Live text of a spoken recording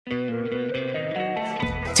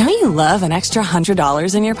Don't you love an extra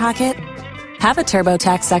 $100 in your pocket? Have a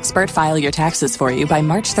TurboTax expert file your taxes for you by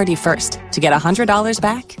March 31st to get $100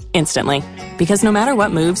 back instantly. Because no matter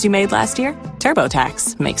what moves you made last year,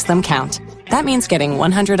 TurboTax makes them count. That means getting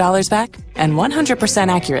 $100 back and 100%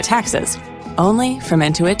 accurate taxes, only from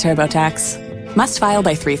Intuit TurboTax. Must file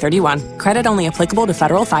by 3/31. Credit only applicable to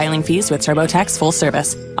federal filing fees with TurboTax full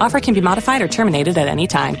service. Offer can be modified or terminated at any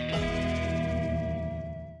time.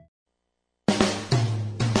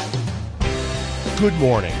 Good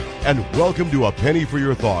morning, and welcome to A Penny for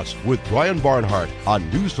Your Thoughts with Brian Barnhart on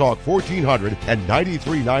News Talk 1400 and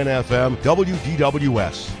 93.9 FM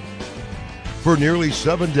WDWS. For nearly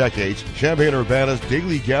 7 decades, Champaign-Urbana's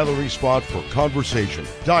daily gathering spot for conversation,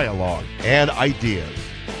 dialogue, and ideas.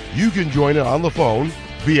 You can join it on the phone,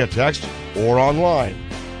 via text, or online.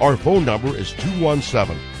 Our phone number is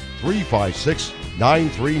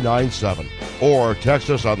 217-356-9397. Or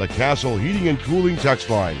text us on the Castle Heating and Cooling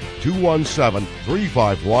text line,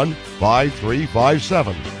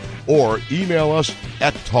 217-351-5357. Or email us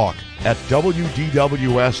at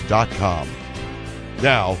talk@wdws.com.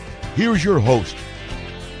 Now, here's your host,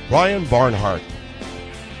 Brian Barnhart.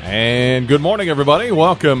 And good morning, everybody.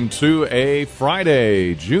 Welcome to a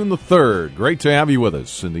Friday, June the 3rd. Great to have you with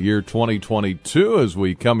us in the year 2022 as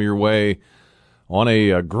we come your way on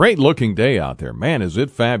a great-looking day out there. Man, is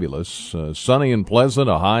it fabulous. Sunny and pleasant,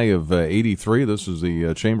 a high of 83. This is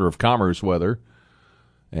the Chamber of Commerce weather.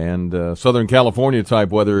 And Southern California-type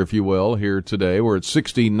weather, if you will, here today. We're at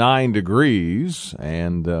 69 degrees.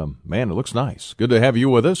 And, man, it looks nice. Good to have you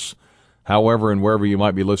with us, however and wherever you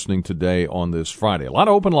might be listening today on this Friday. A lot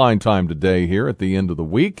of open line time today here at the end of the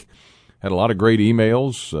week. Had a lot of great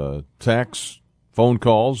emails, texts, phone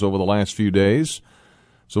calls over the last few days.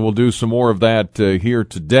 So we'll do some more of that here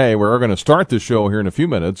today. We're going to start the show here in a few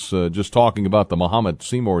minutes just talking about the Mahomet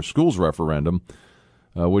Seymour Schools referendum,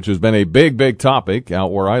 which has been a big, big topic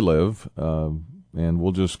out where I live. And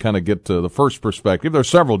we'll just kind of get to the first perspective. There's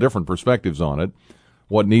several different perspectives on it,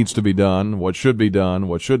 what needs to be done, what should be done,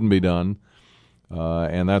 what shouldn't be done.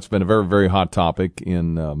 And that's been a very, very hot topic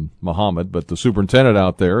in Mahomet. But the superintendent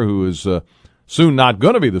out there, who is soon not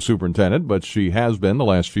going to be the superintendent, but she has been the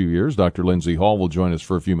last few years. Dr. Lindsay Hall will join us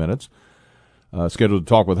for a few minutes. Scheduled to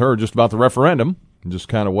talk with her just about the referendum, just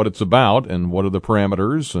kind of what it's about and what are the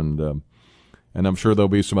parameters. And I'm sure there'll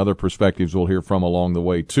be some other perspectives we'll hear from along the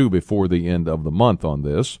way, too, before the end of the month on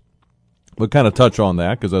this. We'll kind of touch on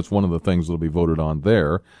that because that's one of the things that will be voted on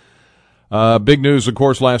there. Big news, of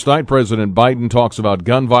course, last night. President Biden talks about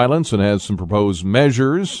gun violence and has some proposed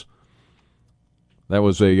measures. That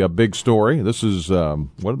was a big story. This is, what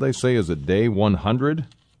did they say, is it day 100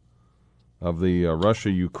 of the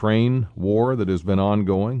Russia-Ukraine war that has been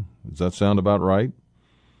ongoing? Does that sound about right?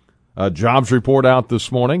 Jobs report out this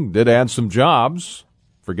morning did add some jobs.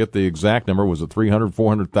 Forget the exact number. Was it 300,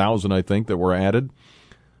 400,000, I think, that were added?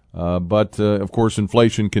 But, of course,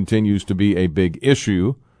 inflation continues to be a big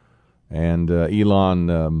issue. And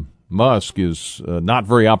Elon Musk is not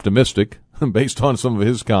very optimistic based on some of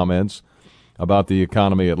his comments about the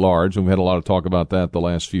economy at large, and we had a lot of talk about that the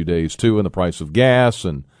last few days, too, and the price of gas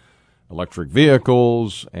and electric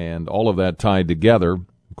vehicles and all of that tied together,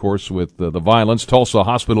 of course, with the violence. Tulsa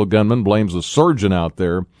hospital gunman blames a surgeon out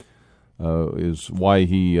there, is why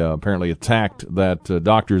he apparently attacked that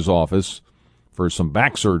doctor's office for some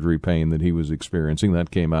back surgery pain that he was experiencing.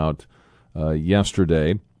 That came out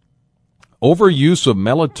yesterday. Overuse of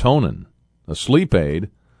melatonin, a sleep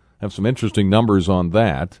aid. Have some interesting numbers on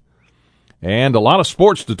that. And a lot of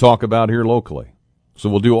sports to talk about here locally. So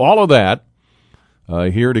we'll do all of that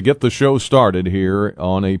here to get the show started here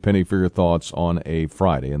on A Penny for Your Thoughts on a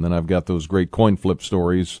Friday. And then I've got those great coin flip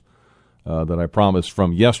stories that I promised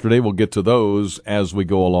from yesterday. We'll get to those as we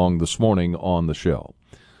go along this morning on the show.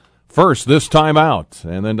 First, this time out,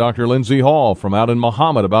 and then Dr. Lindsay Hall from out in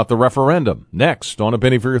Mahomet about the referendum. Next on A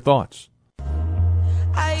Penny for Your Thoughts.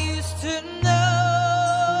 I used to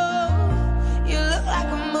know you look like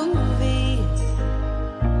a movie.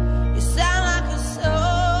 You sound like a song.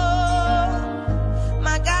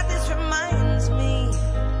 My God, this reminds me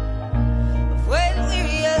of when we were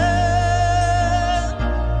young.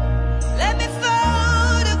 Let me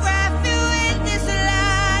photograph you in this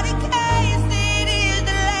light in case it is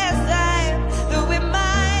the last time that we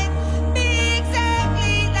might be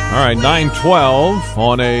exactly like. All right, 9:12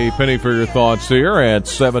 on A Penny for Your Thoughts here at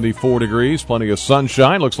 74 degrees. Plenty of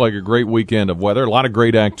sunshine. Looks like a great weekend of weather. A lot of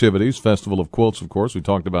great activities. Festival of Quilts, of course. We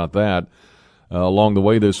talked about that along the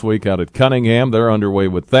way this week out at Cunningham. They're underway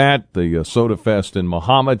with that. The Soda Fest in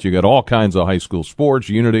Mahomet. You got all kinds of high school sports.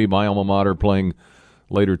 Unity, my alma mater, playing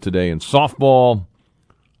later today in softball.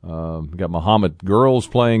 You got Mahomet girls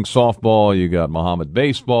playing softball. You got Mahomet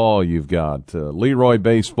baseball. You've got Leroy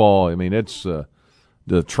baseball. I mean, it's the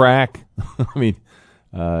track. I mean,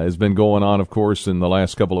 has been going on, of course, in the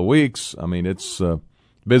last couple of weeks. I mean, it's a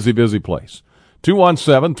busy, busy place.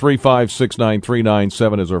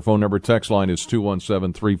 217-356-9397 is our phone number. Text line is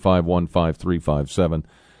 217-351-5357.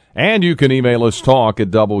 And you can email us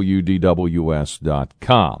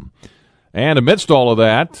talk@wdws.com. And amidst all of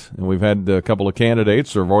that, and we've had a couple of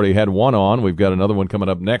candidates, or have already had one on. We've got another one coming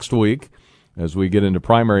up next week as we get into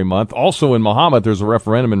primary month. Also in Mahomet, there's a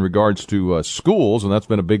referendum in regards to schools, and that's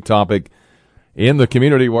been a big topic in the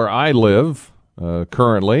community where I live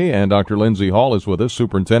currently. And Dr. Lindsay Hall is with us,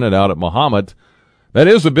 superintendent out at Mahomet. That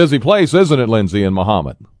is a busy place, isn't it, Lindsay, in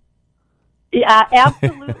Mahomet? Yeah,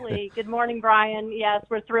 absolutely. Good morning, Brian. Yes,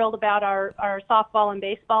 we're thrilled about our softball and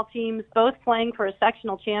baseball teams, both playing for a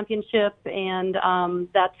sectional championship. And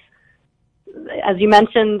that's, as you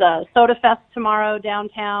mentioned, the Soda Fest tomorrow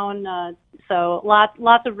downtown. So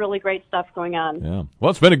lots of really great stuff going on. Yeah.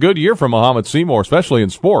 Well, it's been a good year for Mahomet Seymour, especially in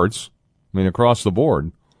sports. I mean, across the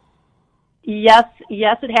board. Yes,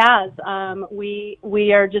 it has. We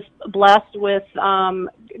are just blessed with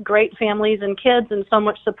great families and kids, and so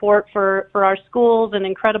much support for our schools and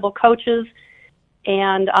incredible coaches.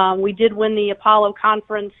 And we did win the Apollo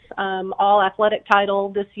Conference all athletic title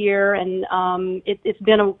this year, and it's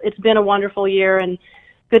been a wonderful year. And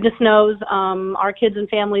goodness knows our kids and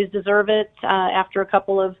families deserve it after a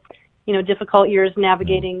couple of difficult years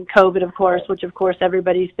navigating COVID, of course, which, of course,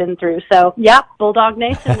 everybody's been through. So, yeah, Bulldog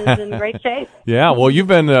Nation is in great shape. Yeah, well, you've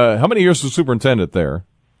been, how many years as superintendent there?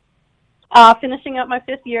 Finishing up my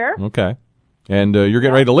 5th year. Okay. And you're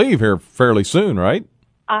getting ready to leave here fairly soon, right?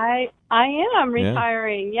 I am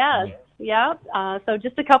retiring, yes. Yeah, so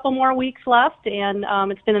just a couple more weeks left, and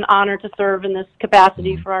it's been an honor to serve in this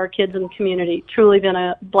capacity for our kids and community. Truly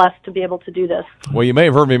been blessed to be able to do this. Well, you may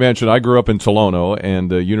have heard me mention I grew up in Tolono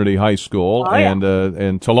and Unity High School, and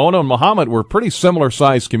Tolono and Mahomet were pretty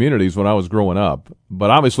similar-sized communities when I was growing up.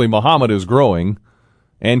 But obviously Mahomet is growing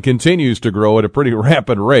and continues to grow at a pretty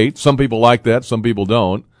rapid rate. Some people like that, some people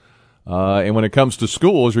don't. And when it comes to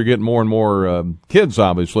schools, you're getting more and more kids,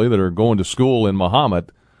 obviously, that are going to school in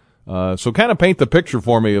Mahomet. So kind of paint the picture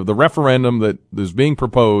for me of the referendum that is being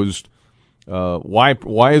proposed. Why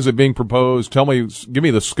is it being proposed? Give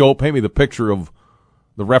me the scope, paint me the picture of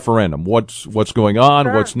the referendum. What's going on,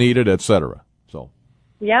 Sure. What's needed, et cetera. So.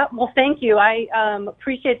 Yeah, well, thank you. I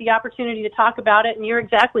appreciate the opportunity to talk about it, and you're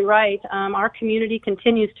exactly right. Our community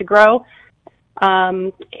continues to grow.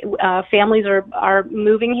 Families are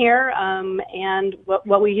moving here, and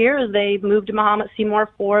what we hear is they moved to Mahomet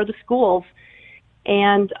Seymour for the schools.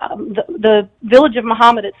 And the village of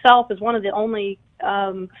Mahomet itself is one of the only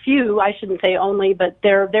few, I shouldn't say only, but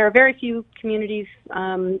there are very few communities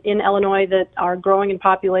in Illinois that are growing in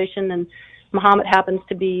population, and Mahomet happens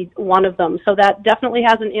to be one of them. So that definitely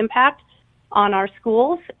has an impact on our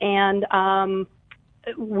schools, and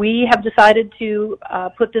we have decided to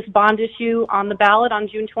put this bond issue on the ballot on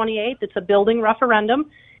June 28th. It's a building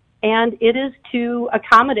referendum, and it is to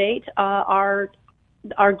accommodate our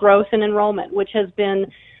growth in enrollment, which has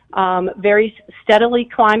been very steadily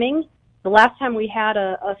climbing. The last time we had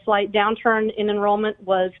a slight downturn in enrollment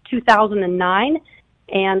was 2009,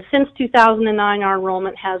 and since 2009, our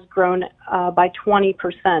enrollment has grown by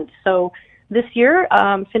 20%. So this year,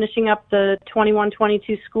 finishing up the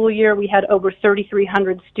 21-22 school year, we had over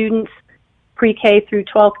 3,300 students, pre-K through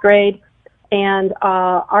 12th grade, and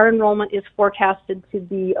our enrollment is forecasted to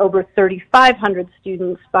be over 3,500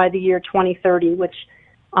 students by the year 2030, which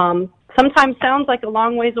sometimes sounds like a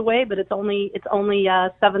long ways away, but it's only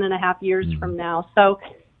 7.5 years from now. So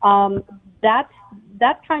that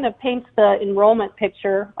kind of paints the enrollment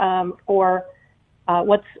picture for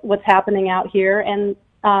what's happening out here. And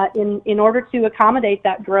in order to accommodate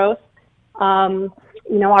that growth,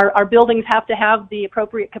 our buildings have to have the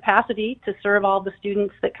appropriate capacity to serve all the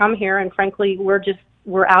students that come here, and frankly,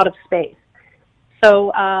 we're out of space.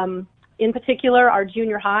 So, in particular, our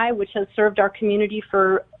junior high, which has served our community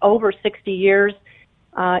for over 60 years,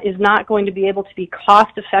 is not going to be able to be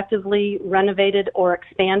cost-effectively renovated or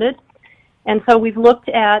expanded. And so we've looked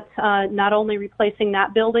at not only replacing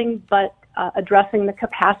that building, but addressing the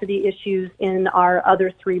capacity issues in our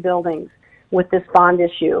other 3 buildings with this bond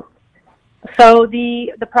issue. So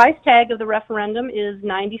the price tag of the referendum is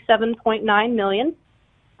 $97.9 million.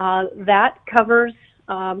 That covers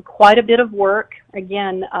quite a bit of work,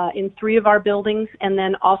 again, in 3 of our buildings, and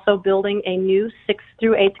then also building a new 6th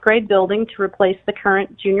through 8th grade building to replace the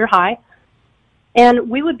current junior high. And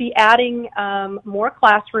we would be adding more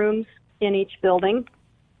classrooms in each building.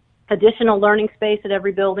 additional learning space at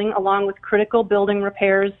every building, along with critical building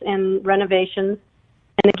repairs and renovations.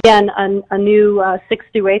 And again, a new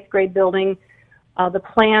 6th through 8th grade building. The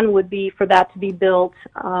plan would be for that to be built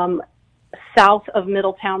south of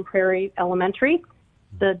Middletown Prairie Elementary.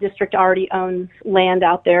 The district already owns land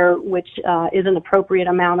out there, which is an appropriate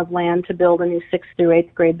amount of land to build a new 6th through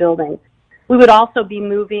 8th grade building. We would also be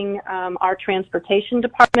moving our transportation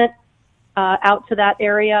department out to that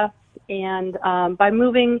area. And by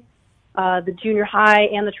moving the junior high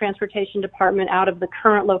and the transportation department out of the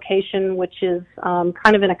current location, which is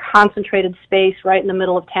kind of in a concentrated space right in the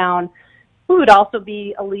middle of town, we would also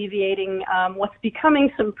be alleviating what's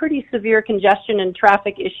becoming some pretty severe congestion and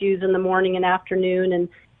traffic issues in the morning and afternoon, and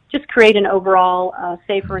just create an overall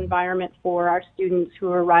safer environment for our students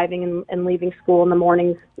who are arriving and leaving school in the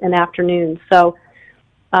mornings and afternoons. So,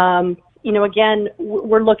 again,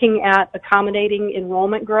 we're looking at accommodating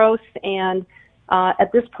enrollment growth, and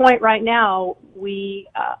at this point right now, we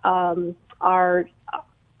are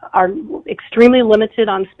extremely limited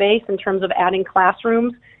on space in terms of adding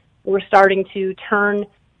classrooms. We're starting to turn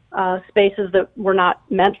spaces that were not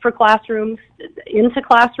meant for classrooms into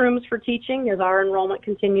classrooms for teaching as our enrollment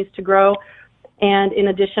continues to grow. And in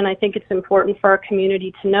addition, I think it's important for our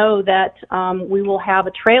community to know that we will have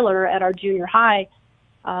a trailer at our junior high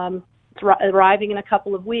arriving in a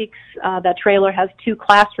couple of weeks. That trailer has 2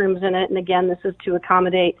 classrooms in it, and again, this is to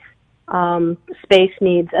accommodate space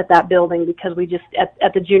needs at that building, because we just,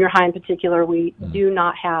 at the junior high in particular, we do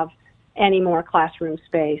not have any more classroom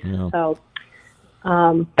space. Yeah. So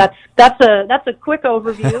that's a quick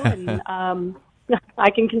overview, and I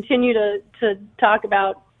can continue to talk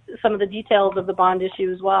about some of the details of the bond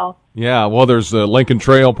issue as well. Yeah, well, there's the Lincoln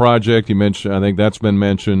Trail project you mentioned. I think that's been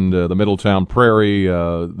mentioned. The Middletown Prairie,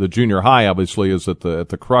 the junior high, obviously, is at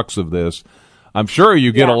the crux of this. I'm sure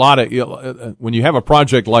you get a lot of when you have a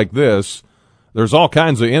project like this. There's all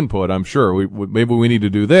kinds of input. I'm sure maybe we need to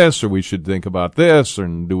do this, or we should think about this,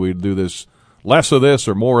 and do we do this less of this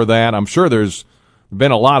or more of that? I'm sure there's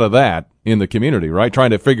been a lot of that in the community, right?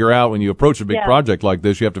 Trying to figure out, when you approach a big project like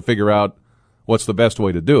this, you have to figure out what's the best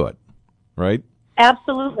way to do it, right?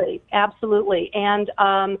 Absolutely. And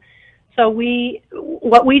so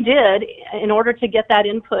what we did in order to get that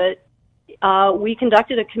input, we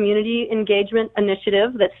conducted a community engagement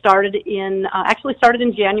initiative that started in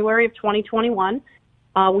January of 2021.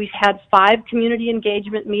 We've had 5 community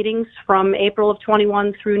engagement meetings from April of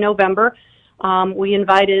 21 through November. We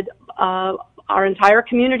invited our entire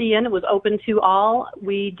community in. It was open to all.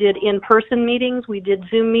 We did in-person meetings. We did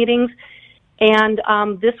Zoom meetings. And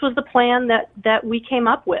this was the plan that we came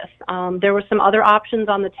up with. There were some other options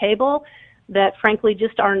on the table that frankly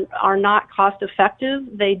just are not cost effective.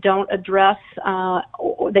 They don't address,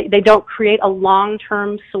 they don't create a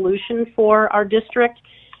long-term solution for our district.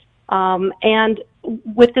 And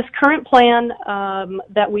with this current plan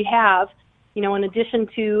that we have, in addition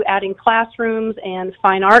to adding classrooms and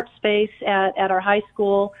fine arts space at our high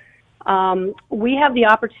school, we have the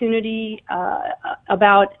opportunity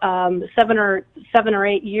about 7 or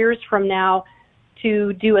 8 years from now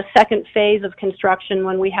to do a second phase of construction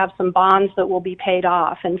when we have some bonds that will be paid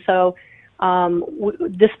off. And so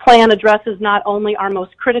this plan addresses not only our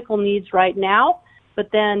most critical needs right now,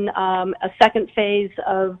 but then a second phase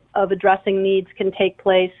of addressing needs can take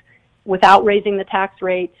place without raising the tax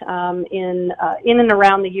rate in and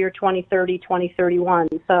around the year 2030, 2031.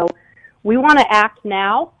 So we want to act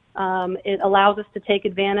now. It allows us to take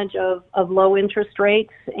advantage of low interest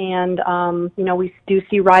rates, and we do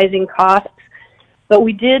see rising costs. But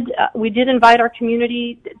we did invite our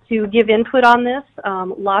community to give input on this.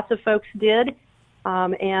 Lots of folks did,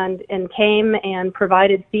 and came and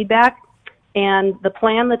provided feedback. And the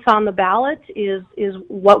plan that's on the ballot is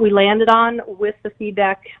what we landed on with the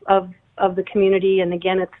feedback of the community. And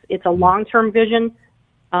again, it's a long-term vision.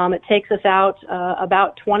 It takes us out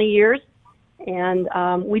about 20 years. And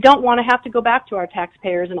we don't want to have to go back to our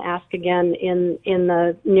taxpayers and ask again in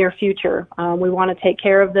the near future. We want to take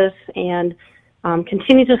care of this and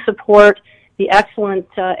continue to support the excellent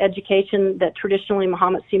education that traditionally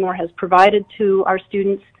Mahomet Seymour has provided to our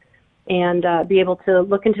students, and be able to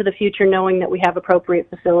look into the future knowing that we have appropriate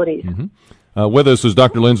facilities. Mm-hmm. With us is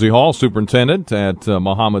Dr. Lindsay Hall, superintendent at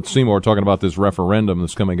Mahomet Seymour, talking about this referendum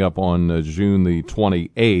that's coming up on June the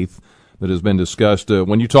 28th. That has been discussed.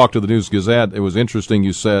 When you talked to the News Gazette, it was interesting.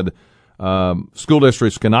 You said school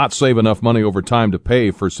districts cannot save enough money over time to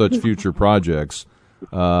pay for such future projects.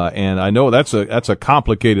 And I know that's a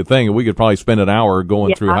complicated thing, and we could probably spend an hour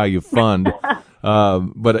going through how you fund.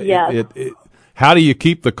 But how do you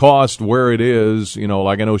keep the cost where it is?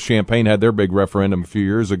 Like I know Champaign had their big referendum a few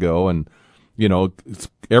years ago, and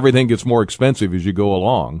everything gets more expensive as you go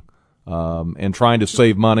along, and trying to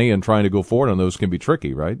save money and trying to go forward on those can be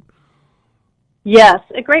tricky, right? Yes,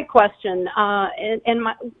 a great question. And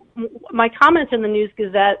my comment in the News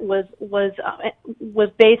Gazette was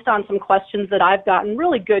based on some questions that I've gotten,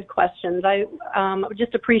 really good questions. I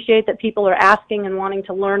just appreciate that people are asking and wanting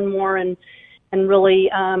to learn more and really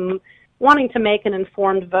wanting to make an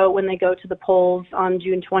informed vote when they go to the polls on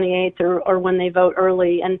June 28th or when they vote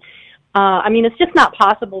early. And it's just not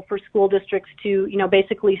possible for school districts to,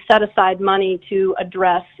 basically set aside money to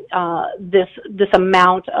address this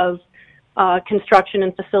amount of construction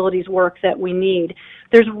and facilities work that we need.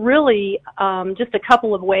 There's really just a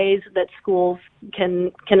couple of ways that schools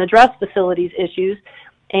can address facilities issues,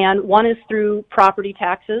 and one is through property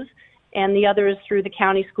taxes, and the other is through the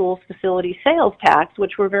county schools facility sales tax,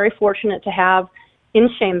 which we're very fortunate to have in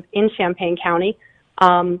Champaign County.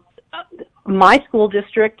 My school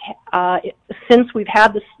district, since we've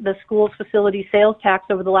had the school's facility sales tax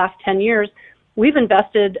over the last 10 years, we've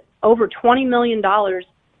invested over $20 million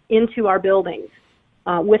into our buildings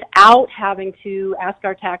without having to ask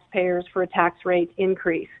our taxpayers for a tax rate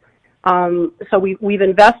increase. So we've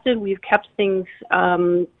invested, we've kept things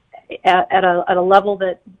at a level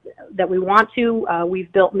that we want to.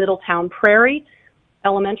 We've built Middletown Prairie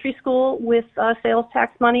Elementary School with sales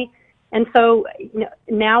tax money. And so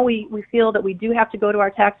now we feel that we do have to go to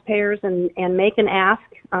our taxpayers and make an ask.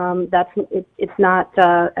 It's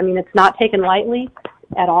not taken lightly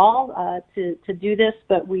at all to do this,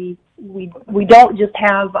 but we don't just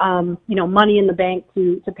have money in the bank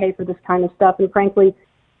to pay for this kind of stuff. And frankly,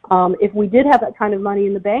 if we did have that kind of money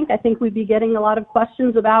in the bank, I think we'd be getting a lot of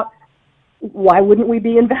questions about why wouldn't we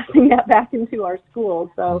be investing that back into our schools.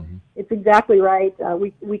 So It's exactly right.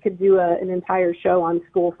 We could do an entire show on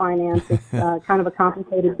school finance. It's kind of a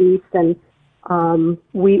complicated beast, and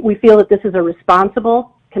we feel that this is a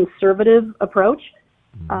responsible, conservative approach.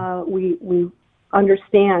 We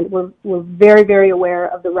understand. We're very, very aware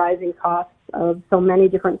of the rising costs of so many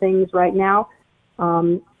different things right now.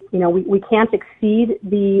 We can't exceed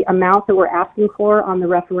the amount that we're asking for on the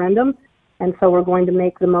referendum, and so we're going to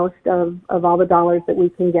make the most of all the dollars that we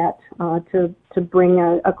can get to bring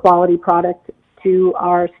a quality product to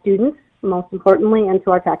our students, most importantly, and to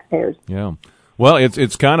our taxpayers. Yeah. Well,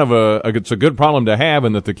 it's kind of it's a good problem to have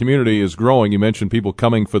in that the community is growing. You mentioned people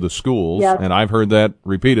coming for the schools, yes, and I've heard that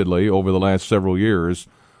repeatedly over the last several years.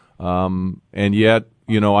 And yet,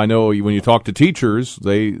 I know when you talk to teachers,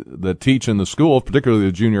 that teach in the school, particularly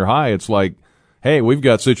the junior high, it's like, hey, we've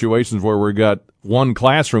got situations where we've got one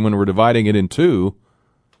classroom and we're dividing it in two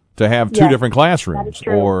to have two different classrooms,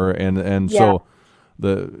 so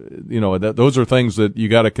those are things that you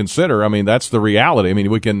got to consider. I mean, that's the reality. I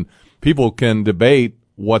mean, people can debate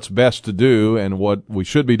what's best to do and what we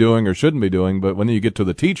should be doing or shouldn't be doing, but when you get to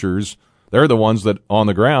the teachers, they're the ones that on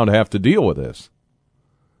the ground have to deal with this.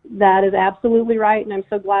 That is absolutely right, and I'm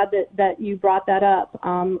so glad that you brought that up.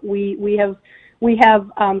 We have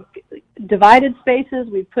divided spaces.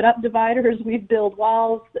 We've put up dividers. We've built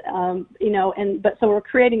walls. But so we're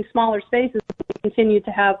creating smaller spaces. We continue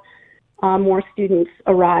to have more students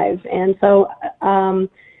arrive, and so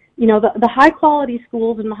the high quality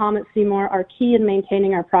schools in Mahomet-Seymour are key in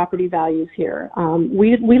maintaining our property values here.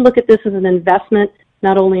 We look at this as an investment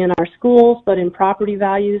not only in our schools but in property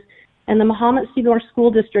values. And the Mahomet-Seymour School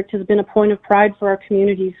District has been a point of pride for our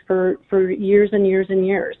communities for years and years and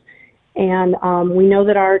years. And we know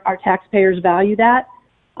that our taxpayers value that,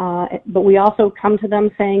 but we also come to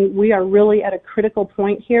them saying we are really at a critical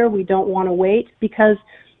point here. We don't want to wait, because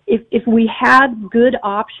if we had good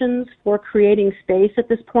options for creating space at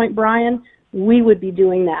this point, Brian, we would be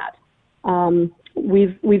doing that.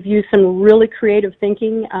 We've used some really creative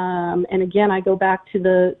thinking, and again, I go back to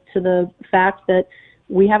the fact that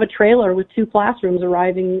we have a trailer with 2 classrooms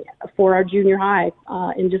arriving for our junior high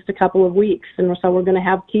in just a couple of weeks, and so we're going to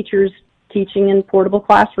have teachers teaching in portable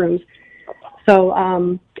classrooms. So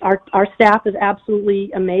our staff is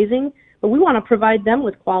absolutely amazing, but we want to provide them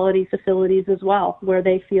with quality facilities as well, where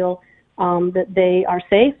they feel that they are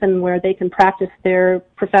safe and where they can practice their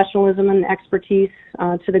professionalism and expertise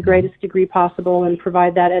to the greatest degree possible and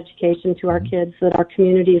provide that education to our kids that our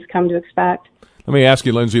community has come to expect. Let me ask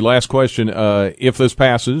you, Lindsay, last question. If this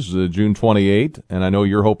passes June 28th, and I know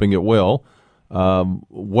you're hoping it will,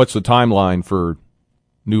 what's the timeline for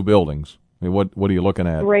new buildings? I mean, what are you looking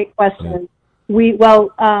at? Great question. Yeah. We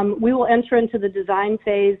will enter into the design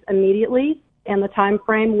phase immediately, and the time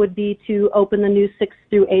frame would be to open the new 6th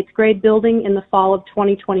through 8th grade building in the fall of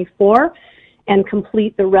 2024 and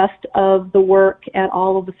complete the rest of the work at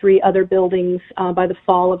all of the 3 other buildings by the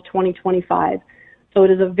fall of 2025. So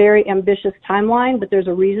it is a very ambitious timeline, but there's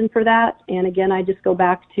a reason for that. And again, I just go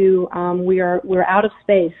back to we're out of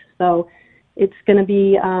space, so it's going to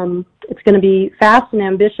be fast and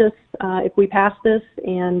ambitious if we pass this.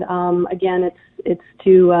 And again, it's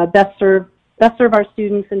to best serve our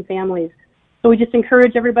students and families. So we just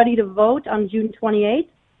encourage everybody to vote on June 28th.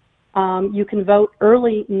 You can vote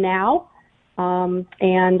early now. And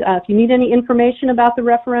if you need any information about the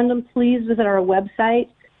referendum, please visit our website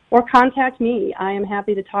or contact me. I am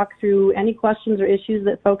happy to talk through any questions or issues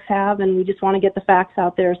that folks have, and we just want to get the facts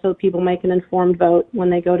out there so people make an informed vote when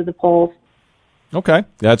they go to the polls. Okay,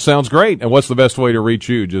 that sounds great. And what's the best way to reach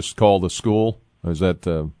you? Just call the school? Is that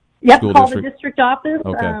Yep, school call district? the district office.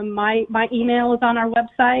 Okay. My email is on our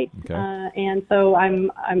website, Okay. and so I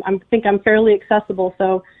think I'm fairly accessible.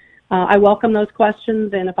 So I welcome those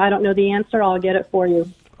questions, and if I don't know the answer, I'll get it for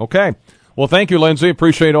you. Okay. Well, thank you, Lindsay.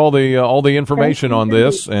 Appreciate all the information on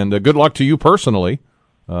this, and good luck to you personally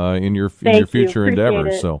in your future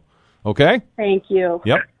endeavors. It. So, okay. Thank you.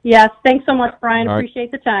 Yep. Yes. Thanks so much, Brian. All right.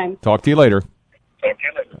 Appreciate the time. Talk to you later.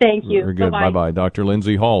 Thank you. Very good. Bye-bye. Bye-bye. Dr.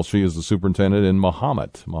 Lindsay Hall. She is the superintendent in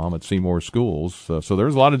Mahomet Seymour Schools. So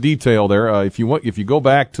there's a lot of detail there. If you go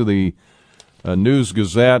back to the News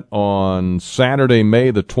Gazette on Saturday,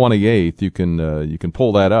 May the 28th, you can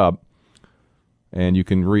pull that up. And you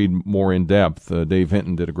can read more in depth. Dave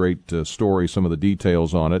Hinton did a great story, some of the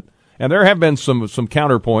details on it. And there have been some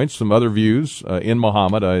counterpoints, some other views in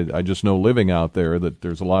Mahomet. I just know living out there that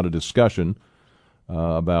there's a lot of discussion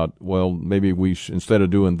about, well, maybe we instead of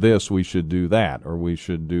doing this, we should do that, or we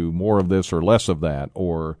should do more of this or less of that,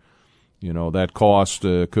 or that cost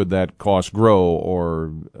could that cost grow,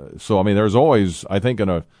 or so. I mean, there's always, I think,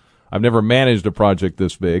 I've never managed a project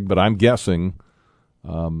this big, but I'm guessing.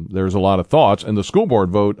 There's a lot of thoughts, and the school board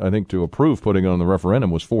vote, I think, to approve putting it on the referendum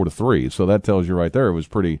was 4-3. So that tells you right there it was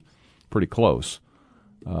pretty close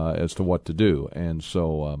as to what to do. And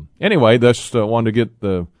so anyway, just wanted to get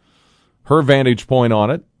her vantage point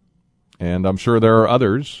on it, and I'm sure there are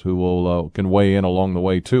others who will can weigh in along the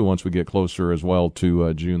way too once we get closer as well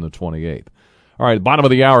to June the 28th. All right, bottom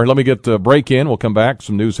of the hour. Let me get a break in. We'll come back.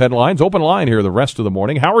 Some news headlines. Open line here the rest of the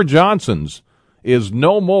morning. Howard Johnson's is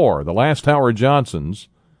no more, the last Howard Johnson's.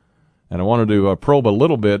 And I wanted to probe a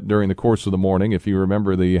little bit during the course of the morning. If you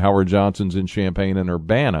remember the Howard Johnson's in Champaign and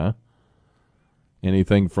Urbana,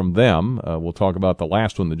 anything from them. We'll talk about the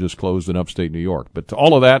last one that just closed in upstate New York. But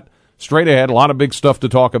all of that, straight ahead, a lot of big stuff to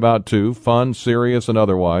talk about, too. Fun, serious, and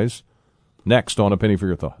otherwise. Next on A Penny for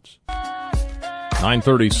Your Thoughts.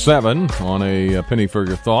 9:37 on A Penny for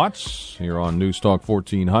Your Thoughts here on News Talk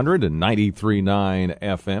 1400 and 93.9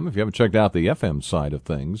 FM. If you haven't checked out the FM side of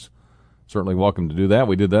things, certainly welcome to do that.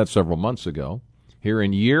 We did that several months ago here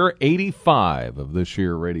in year 85 of this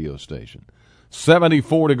year radio station.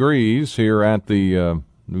 74 degrees here at the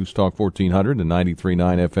News Talk 1400 and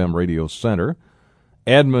 93.9 FM Radio Center.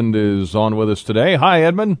 Edmund is on with us today. Hi,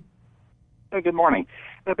 Edmund. Hey, good morning.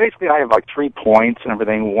 Basically, I have like 3 points and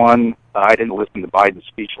everything. One, I didn't listen to Biden's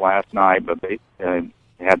speech last night, but they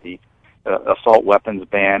had the assault weapons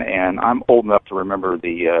ban, and I'm old enough to remember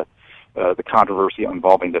the controversy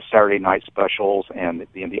involving the Saturday night specials, and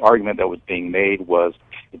the argument that was being made was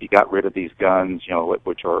if you got rid of these guns,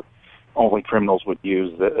 which are only criminals would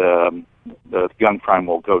use, the gun crime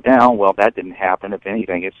will go down. Well, that didn't happen. If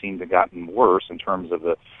anything, it seemed to have gotten worse in terms of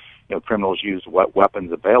the criminals used what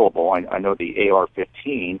weapons available. I know the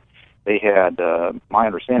AR-15, they had, my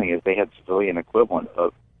understanding is they had civilian equivalent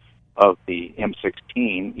of the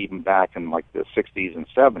M16 even back in like the 60s and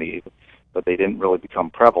 70s, but they didn't really become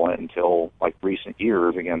prevalent until like recent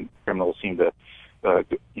years. Again, criminals seem to, go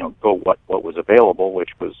what was available,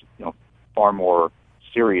 which was, far more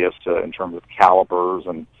serious in terms of calibers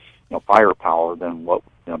and, firepower than what,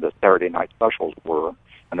 the Saturday night specials were.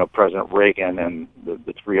 I know President Reagan and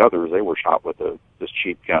the 3 others, they were shot with this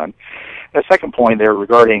cheap gun. The second point there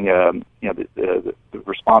regarding, the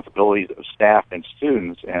responsibilities of staff and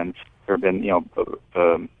students, and there have been,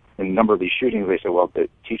 in a number of these shootings, they say, well, the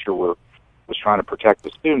teacher was trying to protect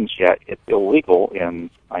the students, yet it's illegal in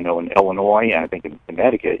Illinois and I think in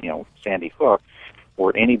Connecticut, Sandy Hook,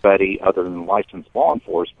 for anybody other than licensed law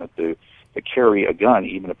enforcement to carry a gun,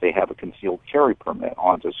 even if they have a concealed carry permit,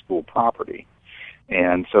 onto school property.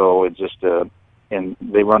 And so it's just, and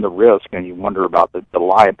they run the risk, and you wonder about the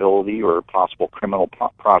liability or possible criminal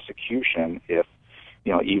prosecution if,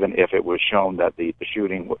 even if it was shown that the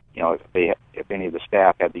shooting, if any of the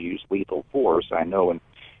staff had to use lethal force. I know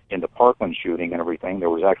in the Parkland shooting and everything, there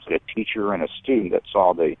was actually a teacher and a student that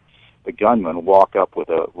saw the gunman walk up with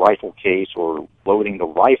a rifle case or loading the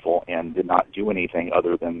rifle and did not do anything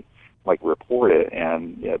other than report it.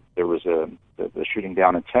 And there was the shooting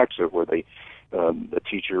down in Texas where the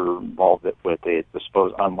teacher involved it with the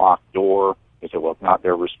supposed unlocked door. They said, well, it's not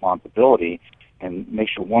their responsibility, and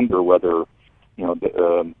makes you wonder whether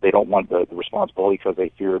they don't want the responsibility because they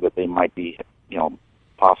fear that they might be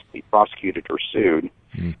possibly prosecuted or sued.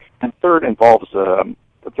 And third involves the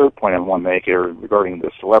third point I want to make here regarding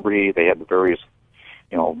the celebrity. They had the various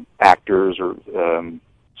actors or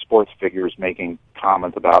sports figures making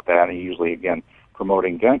comments about that, and usually again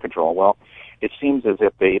promoting gun control. Well, it seems as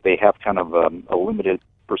if they have kind of a limited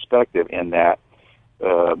perspective in that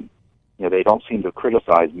they don't seem to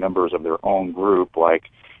criticize members of their own group, like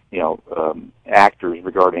actors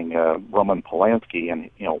regarding Roman Polanski and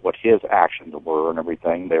what his actions were and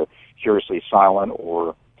everything. They're curiously silent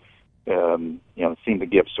or seem to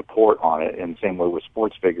give support on it. And same way with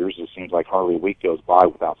sports figures, it seems like hardly a week goes by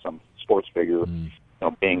without some sports figure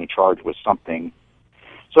being charged with something.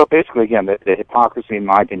 So basically, again, the hypocrisy, in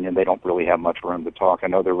my opinion, they don't really have much room to talk. I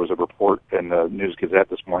know there was a report in the News Gazette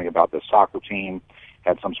this morning about the soccer team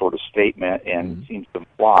had some sort of statement, and it seems to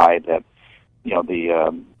imply that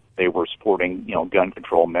they were supporting gun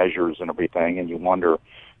control measures and everything. And you wonder,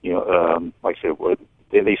 like I said,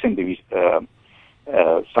 they seem to be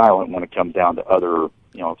silent when it comes down to other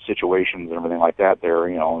situations and everything like that. There,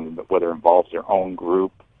 whether it involves their own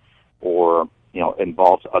group or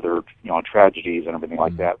involves other tragedies and everything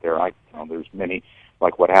like that. There's many,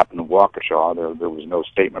 like what happened in Waukesha. There was no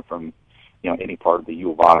statement from any part of the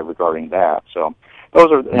U of I regarding that. So those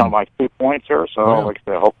are my 2 points there. So like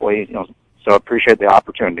I said, hopefully so appreciate the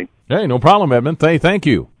opportunity. Hey, no problem, Edmund. Thank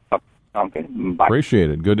you. Okay, bye. Appreciate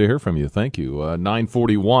it. Good to hear from you. Thank you.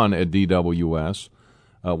 941 at DWS.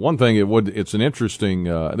 One thing, it's an interesting,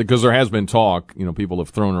 because there has been talk, people have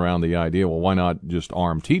thrown around the idea, well, why not just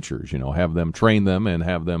arm teachers, have them train them and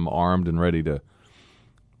have them armed and ready to,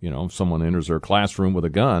 if someone enters their classroom with a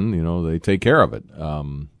gun, they take care of it.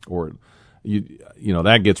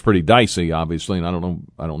 That gets pretty dicey, obviously, and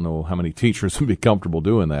I don't know how many teachers would be comfortable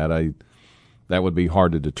doing that. That would be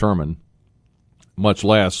hard to determine, much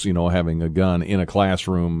less, having a gun in a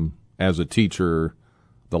classroom as a teacher,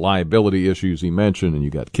 the liability issues he mentioned, and you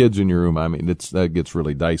got kids in your room. I mean, that gets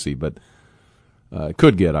really dicey, but it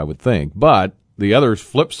could get, I would think. But the other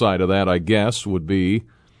flip side of that, I guess, would be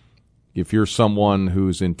if you're someone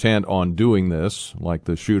who's intent on doing this, like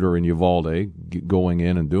the shooter in Uvalde, going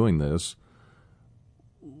in and doing this,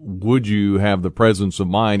 would you have the presence of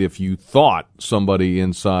mind if you thought somebody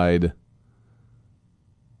inside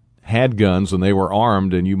had guns and they were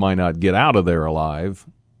armed and you might not get out of there alive?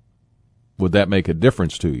 Would that make a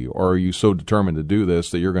difference to you? Or are you so determined to do this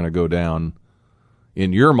that you're going to go down,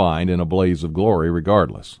 in your mind, in a blaze of glory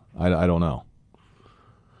regardless? I don't know.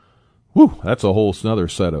 Whew, that's a whole other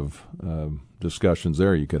set of discussions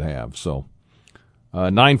there you could have. So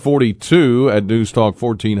 942 at News Talk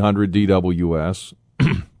 1400 DWS.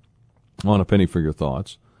 On a penny for your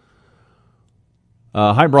thoughts.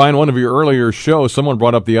 Hi, Brian. One of your earlier shows, someone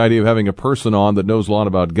brought up the idea of having a person on that knows a lot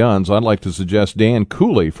about guns. I'd like to suggest Dan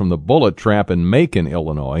Cooley from the Bullet Trap in Macon,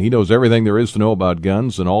 Illinois. He knows everything there is to know about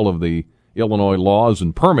guns and all of the Illinois laws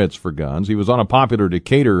and permits for guns. He was on a popular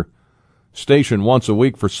Decatur station once a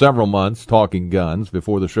week for several months talking guns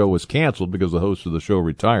before the show was canceled because the host of the show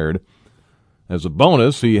retired. As a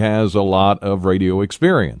bonus, he has a lot of radio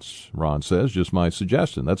experience, Ron says. Just my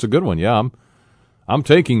suggestion. That's a good one. Yeah, I'm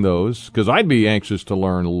taking those because I'd be anxious to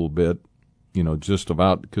learn a little bit, just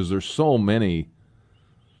about, because there's so many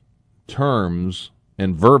terms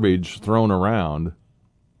and verbiage thrown around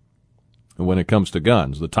when it comes to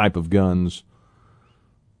guns, the type of guns,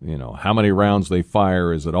 how many rounds they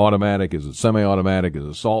fire. Is it automatic? Is it semi-automatic? Is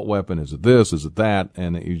it assault weapon? Is it this? Is it that?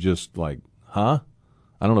 And you just like, huh?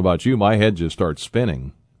 I don't know about you. My head just starts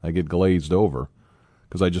spinning. I get glazed over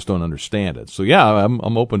because I just don't understand it. So, yeah,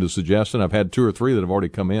 I'm open to suggestion. I've had 2 or 3 that have already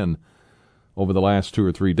come in over the last 2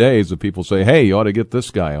 or 3 days that people say, hey, you ought to get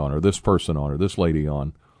this guy on or this person on or this lady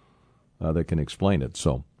on that can explain it.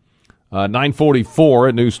 So, 944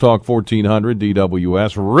 at News Talk 1400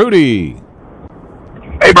 DWS. Rudy.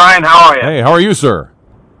 Hey, Brian, how are you? Hey, how are you, sir?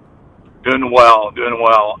 Doing well.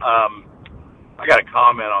 I got a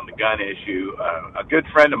comment on the gun issue. A good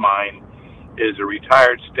friend of mine is a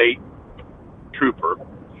retired state trooper,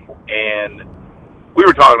 and we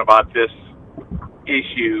were talking about this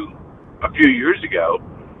issue a few years ago,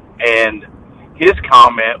 and his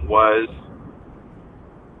comment was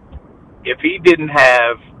if he didn't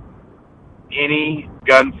have any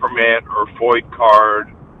gun permit or FOID card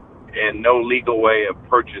and no legal way of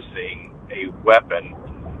purchasing a weapon,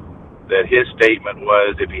 that his statement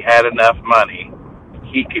was if he had enough money,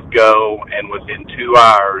 he could go and within 2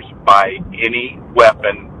 hours buy any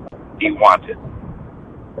weapon he wanted.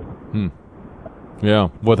 Yeah,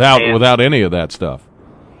 without any of that stuff.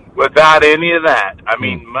 Without any of that. I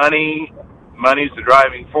mean, money's the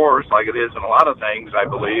driving force, like it is in a lot of things, I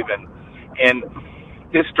believe. And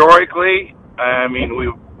historically, I mean,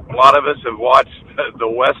 a lot of us have watched the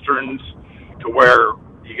Westerns to where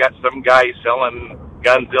you got some guy selling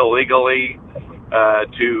guns illegally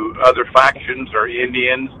to other factions or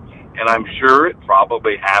Indians, and I'm sure it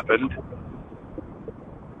probably happened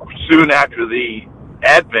soon after the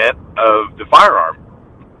advent of the firearm.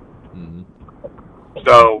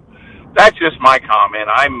 So that's just my comment.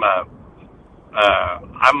 I'm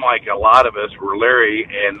like a lot of us were leery,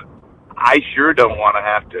 and I sure don't want to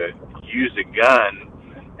have to use a gun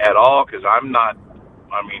at all because I'm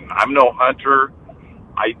no hunter.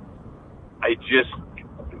 I just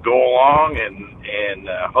go along and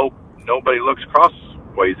hope nobody looks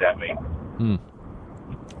crossways at me.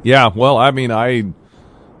 Yeah, well, I mean,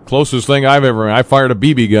 closest thing I fired a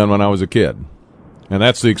BB gun when I was a kid, and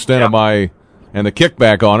that's the extent of and the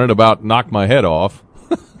kickback on it about knocked my head off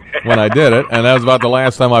when I did it, and that was about the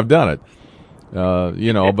last time I've done it.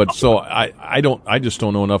 But so I just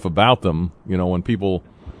don't know enough about them. When people,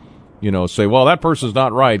 say, well, that person's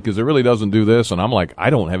not right because it really doesn't do this, and I'm like, I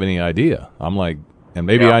don't have any idea. I'm like, and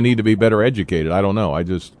maybe I need to be better educated. I don't know. I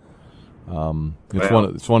just,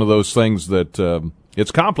 it's one of those things that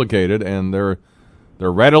it's complicated, and they're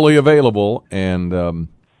readily available, and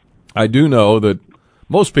I do know that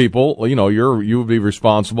most people, you would be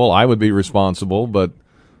responsible, I would be responsible, but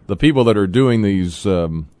the people that are doing these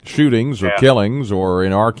shootings or killings or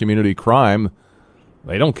in our community crime,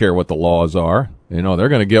 they don't care what the laws are. They're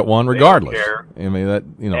going to get one regardless. They don't care. I mean that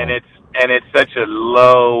and it's such a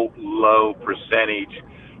low percentage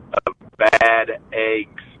of bad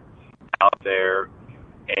eggs out there.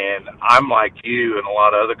 And I'm like you and a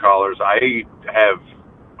lot of other callers. I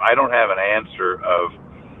don't have an answer of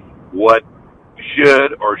what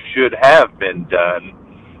should or should have been done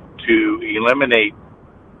to eliminate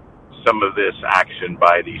some of this action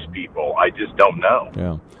by these people. I just don't know.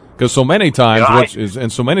 Yeah, because so many times,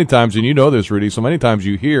 and you know this, Rudy. So many times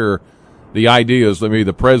you hear the ideas that maybe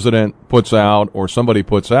the president puts out or somebody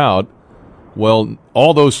puts out. Well,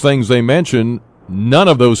 all those things they mention, none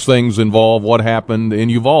of those things involve what happened in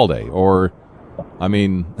Uvalde. Or, I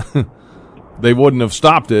mean, they wouldn't have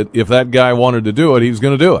stopped it if that guy wanted to do it. He was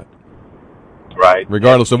going to do it. Right.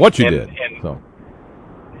 Regardless of what you did.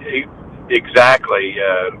 Exactly.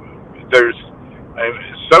 There's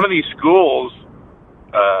some of these schools,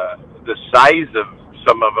 the size of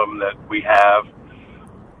some of them that we have,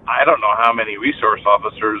 I don't know how many resource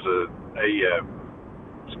officers a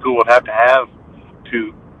school would have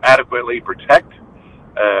to adequately protect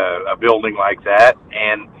a building like that.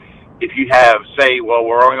 And if you have, say, well,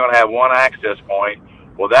 we're only going to have one access point,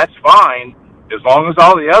 well, that's fine as long as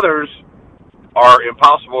all the others are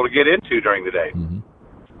impossible to get into during the day. Mm-hmm.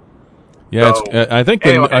 Yeah, so, I think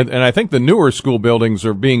I think the newer school buildings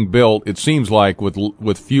are being built. It seems like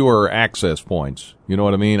with fewer access points. You know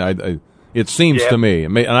what I mean? It seems to me,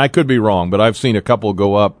 and I could be wrong, but I've seen a couple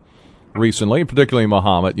go up recently, particularly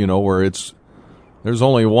Mahomet. Where there's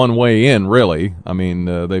only one way in, really. I mean,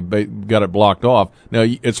 they got it blocked off. Now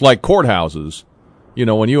it's like courthouses.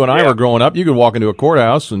 When you and I were growing up, you could walk into a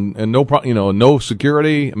courthouse and no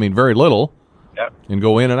security. I mean, very little, and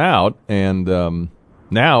go in and out. And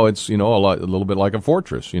now it's a little bit like a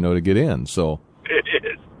fortress, to get in. So it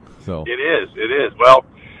is. So it is. Well,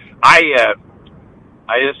 I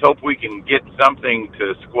just hope we can get something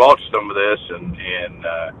to squelch some of this, and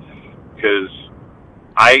because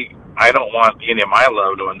I don't want any of my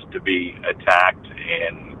loved ones to be attacked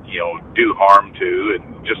and do harm to,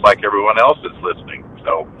 and just like everyone else that's listening.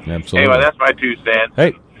 So absolutely. Anyway, that's my 2 cents.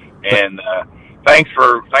 Hey, and thanks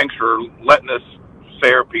for letting us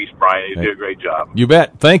say our piece, Brian. You do a great job. You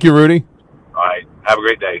bet. Thank you, Rudy. All right. Have a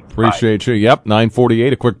great day. Appreciate you. Yep.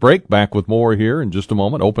 9:48. A quick break. Back with more here in just a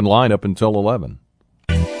moment. Open line up until 11.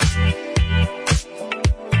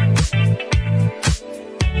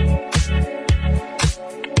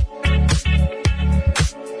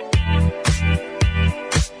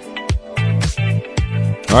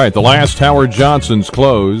 All right, the last Howard Johnson's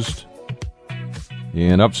closed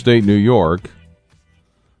in upstate New York,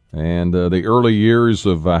 and the early years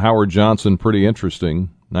of Howard Johnson, pretty interesting.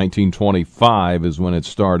 1925 is when it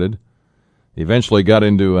started. Eventually got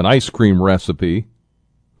into an ice cream recipe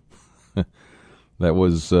that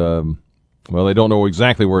was, they don't know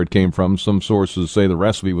exactly where it came from. Some sources say the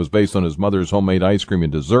recipe was based on his mother's homemade ice cream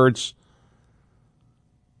and desserts.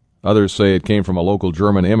 Others say it came from a local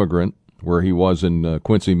German immigrant where he was in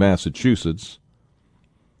Quincy, Massachusetts,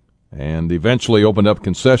 and eventually opened up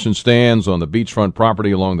concession stands on the beachfront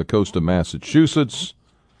property along the coast of Massachusetts.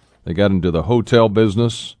 They got into the hotel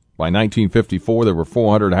business. By 1954, there were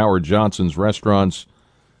 400 Howard Johnson's restaurants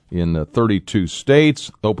in 32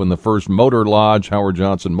 states. Opened the first motor lodge, Howard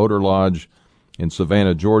Johnson Motor Lodge, in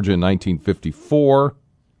Savannah, Georgia in 1954.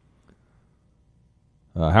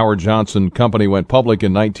 Howard Johnson Company went public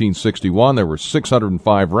in 1961. There were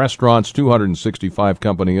 605 restaurants, 265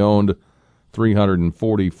 company-owned,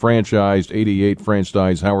 340 franchised, 88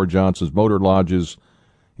 franchised Howard Johnson's Motor Lodges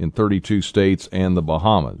in 32 states and the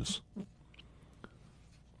Bahamas.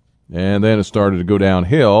 And then it started to go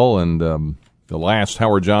downhill, and the last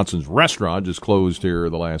Howard Johnson's restaurant just closed here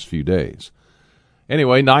the last few days.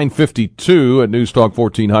 Anyway, 9:52 at News Talk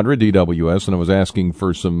 1400 DWS, and I was asking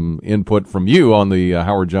for some input from you on the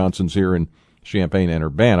Howard Johnsons here in Champaign and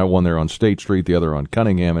Urbana. One there on State Street, the other on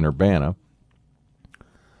Cunningham and Urbana.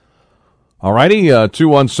 All righty,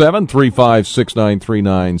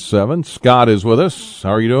 217-356-9397. Scott is with us.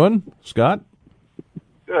 How are you doing, Scott?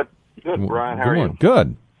 Good, Brian. How are you?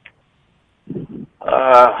 Good.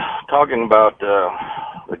 Talking about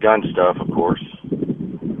the gun stuff, of course.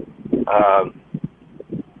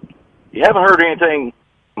 You haven't heard anything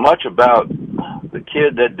much about the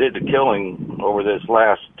kid that did the killing over this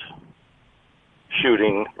last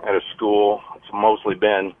shooting at a school. It's mostly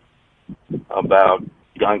been about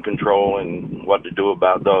gun control and what to do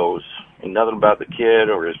about those, and nothing about the kid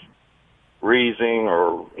or his reasoning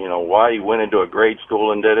or, why he went into a grade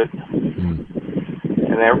school and did it.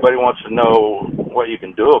 And everybody wants to know what you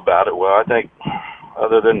can do about it. Well, I think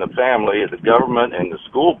other than the family, the government and the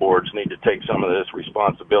school boards need to take some of this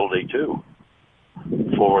responsibility too,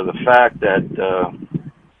 for the fact that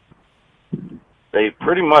they've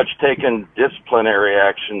pretty much taken disciplinary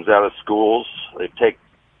actions out of schools. They've taken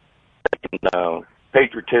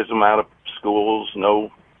patriotism out of schools,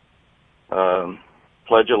 no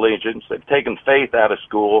Pledge of Allegiance. They've taken faith out of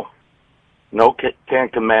school, no Ten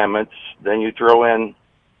Commandments. Then you throw in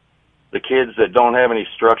the kids that don't have any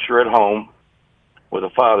structure at home with a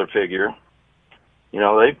father figure.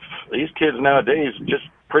 These kids nowadays just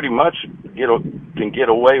pretty much can get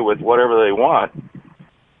away with whatever they want.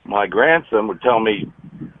 My grandson would tell me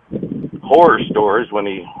horror stories when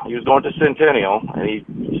he was going to Centennial, and he'd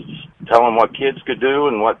tell him what kids could do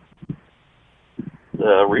and what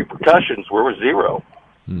the repercussions were zero.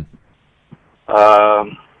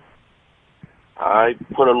 I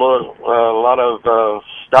put a lot of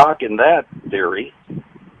stock in that theory.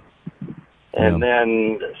 And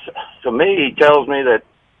then, to me, he tells me that,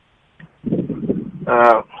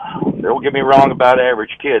 don't get me wrong about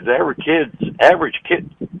average kids. Average kid,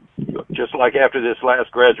 just like after this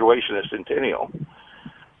last graduation at Centennial,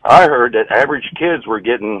 I heard that average kids were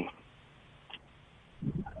getting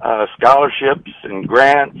scholarships and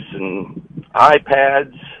grants and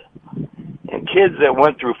iPads, and kids that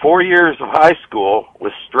went through 4 years of high school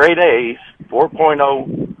with straight A's,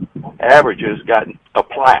 4.0 averages, got a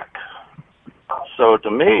plaque. So to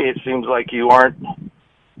me, it seems like you aren't,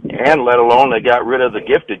 and let alone they got rid of the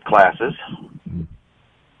gifted classes.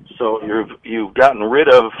 So you've gotten rid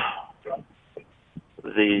of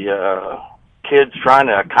the kids trying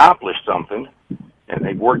to accomplish something, and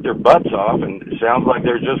they've worked their butts off, and it sounds like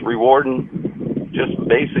they're just rewarding just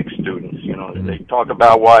basic students. They talk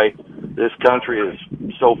about why this country is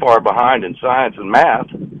so far behind in science and math.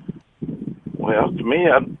 Well, to me,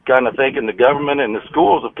 I'm kind of thinking the government and the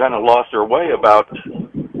schools have kind of lost their way about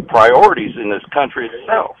priorities in this country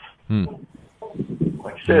itself.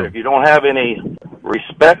 Like I said, if you don't have any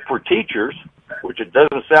respect for teachers, which it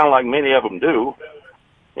doesn't sound like many of them do,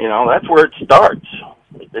 that's where it starts.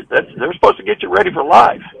 They're supposed to get you ready for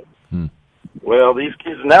life. Well, these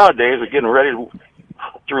kids nowadays are getting ready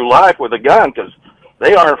through life with a gun because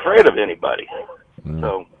they aren't afraid of anybody.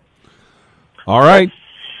 So, all right.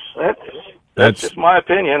 That's just my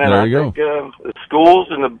opinion, and I think the schools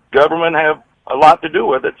and the government have a lot to do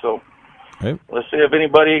with it. So let's see if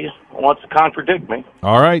anybody wants to contradict me.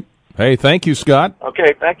 All right. Hey, thank you, Scott.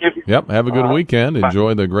 Okay, thank you. Yep, have a good weekend.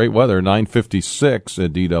 Enjoy the great weather. 9:56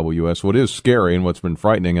 at DWS. What is scary and what's been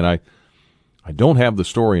frightening, and I don't have the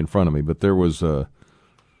story in front of me, but there was a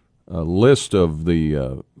list of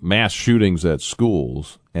the mass shootings at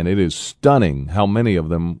schools, and it is stunning how many of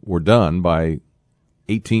them were done by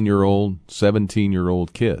 18-year-old,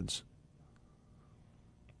 17-year-old kids.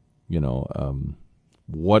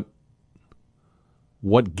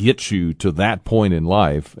 What gets you to that point in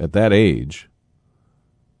life at that age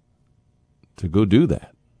to go do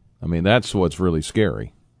that? I mean, that's what's really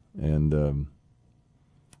scary. And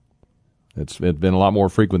It's been a lot more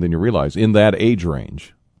frequent than you realize in that age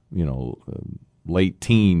range, late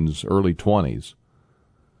teens, early 20s.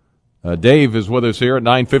 Dave is with us here at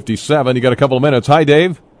 9:57. You got a couple of minutes. Hi,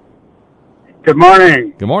 Dave. Good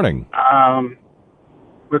morning. Good morning.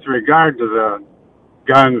 With regard to the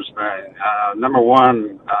guns thing, number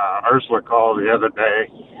one, Ursula called the other day,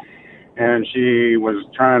 and she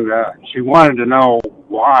wanted to know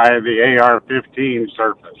why the AR-15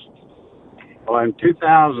 surfaced. Well, in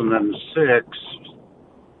 2006,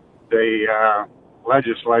 the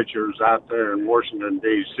legislatures out there in Washington,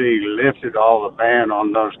 D.C. lifted all the ban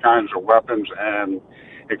on those kinds of weapons and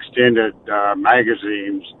extended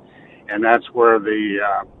magazines, and that's where the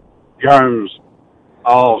guns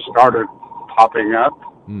all started popping up.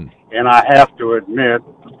 And I have to admit,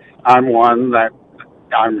 I'm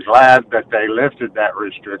glad that they lifted that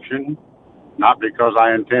restriction, not because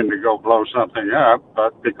I intend to go blow something up,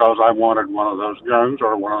 but because I wanted one of those guns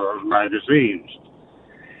or one of those magazines.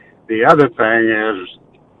 The other thing is,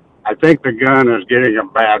 I think the gun is getting a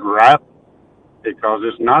bad rap because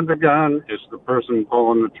it's not the gun, it's the person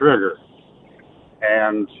pulling the trigger.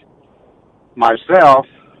 And myself,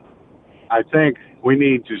 I think we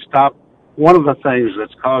need to stop. One of the things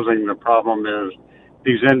that's causing the problem is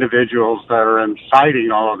these individuals that are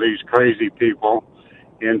inciting all of these crazy people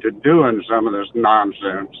into doing some of this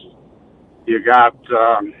nonsense. You got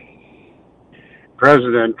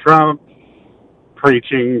President Trump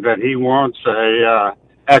preaching that he wants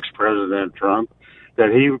ex-President Trump,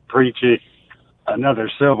 that he preaches another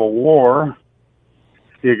civil war.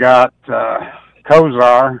 You got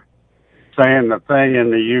Kozar saying the thing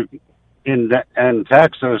in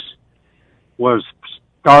Texas was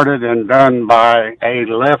started and done by a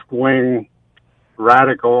left-wing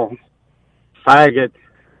radical faggot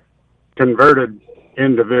converted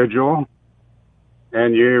individual.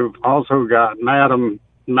 And you've also got Madison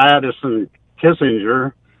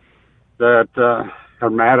Kissinger, or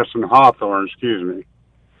Madison Hawthorne,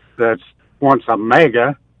 that wants a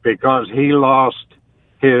mega because he lost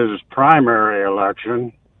his primary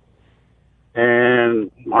election.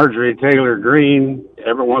 And Marjorie Taylor Greene,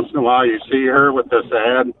 every once in a while you see her with this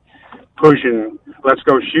ad pushing, let's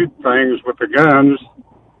go shoot things with the guns.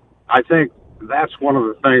 I think that's one of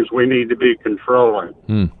the things we need to be controlling.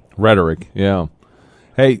 Rhetoric, yeah.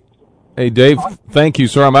 Hey, Dave, thank you,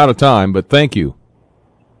 sir. I'm out of time, but thank you.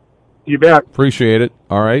 You bet. Appreciate it.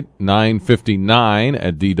 All right, 9:59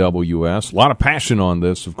 at DWS. A lot of passion on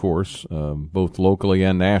this, of course, both locally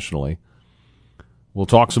and nationally. We'll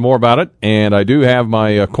talk some more about it, and I do have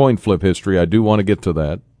my coin flip history. I do want to get to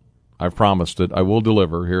that. I've promised it. I will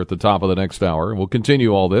deliver here at the top of the next hour. We'll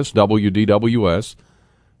continue all this. WDWS,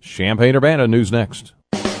 Champaign-Urbana News next.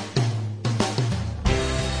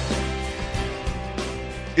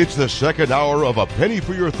 It's the second hour of A Penny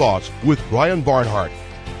for Your Thoughts with Brian Barnhart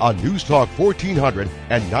on News Talk 1400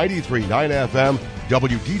 and 93.9 FM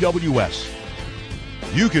WDWS.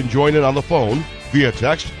 You can join in on the phone, via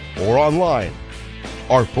text, or online.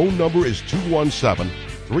 Our phone number is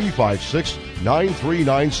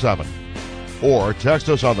 217-356-9397. Or text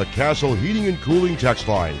us on the Castle Heating and Cooling text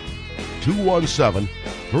line,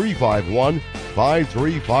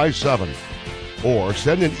 217-351-5357. Or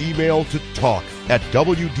send an email to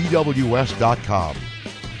talk@wdws.com.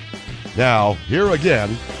 Now, here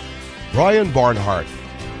again, Brian Barnhart.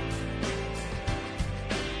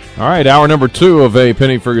 All right, hour number 2 of A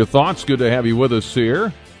Penny for Your Thoughts. Good to have you with us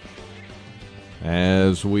here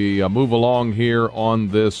as we move along here on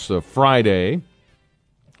this Friday.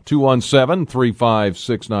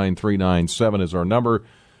 217-356-9397 is our number.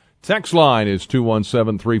 Text line is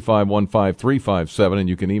 217-351-5357, and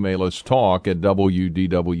you can email us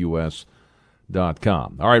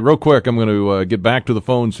talk@wdws.com. All right, real quick, I'm going to get back to the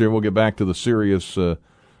phones here. We'll get back to the serious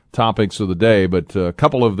topics of the day, but a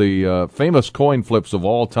couple of the famous coin flips of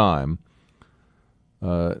all time.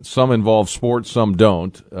 Some involve sports, some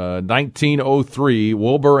don't. 1903,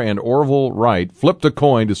 Wilbur and Orville Wright flipped a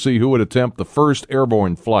coin to see who would attempt the first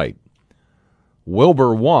airborne flight.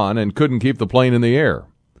 Wilbur won and couldn't keep the plane in the air.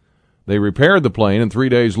 They repaired the plane, and 3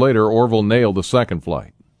 days later, Orville nailed the second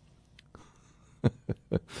flight.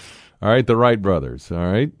 All right, the Wright brothers.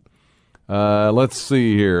 All right. Let's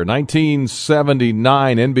see here.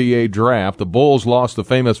 1979 NBA draft. The Bulls lost the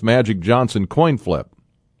famous Magic Johnson coin flip.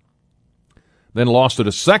 Then lost it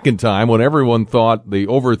a second time when everyone thought the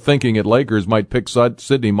overthinking at Lakers might pick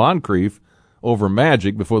Sidney Moncrief over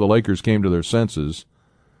Magic before the Lakers came to their senses.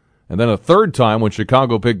 And then a third time when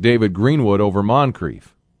Chicago picked David Greenwood over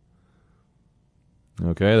Moncrief.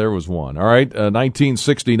 Okay, there was one. All right,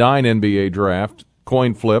 1969 NBA draft,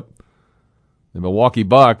 coin flip. The Milwaukee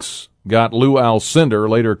Bucks got Lou Alcindor,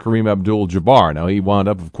 later Kareem Abdul-Jabbar. Now, he wound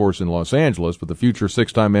up, of course, in Los Angeles, but the future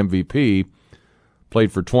six-time MVP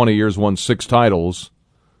played for 20 years, won 6 titles.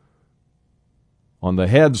 On the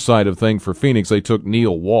head side of things for Phoenix, they took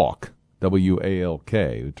Neil Walk,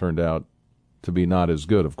 W-A-L-K, who turned out to be not as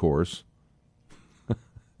good, of course.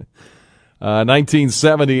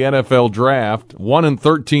 1970 NFL Draft,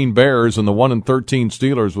 1-13 Bears and the 1-13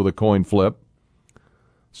 Steelers with a coin flip.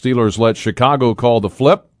 Steelers let Chicago call the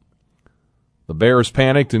flip. The Bears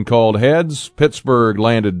panicked and called heads. Pittsburgh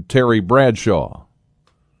landed Terry Bradshaw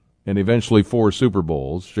and eventually 4 Super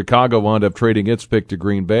Bowls. Chicago wound up trading its pick to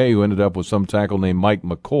Green Bay, who ended up with some tackle named Mike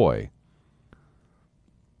McCoy.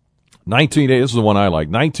 This is the one I like.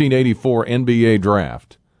 1984 NBA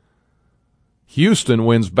Draft. Houston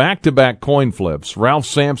wins back-to-back coin flips. Ralph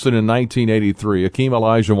Sampson in 1983. Akeem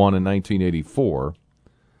Olajuwon in 1984.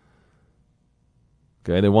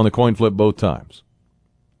 Okay, they won the coin flip both times.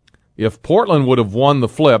 If Portland would have won the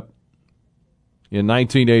flip in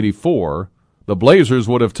 1984, the Blazers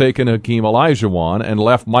would have taken Hakeem Olajuwon and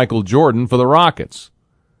left Michael Jordan for the Rockets.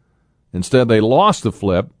 Instead, they lost the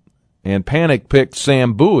flip and panic-picked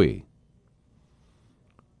Sam Bowie.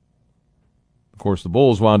 Of course, the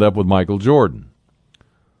Bulls wound up with Michael Jordan.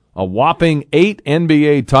 A whopping 8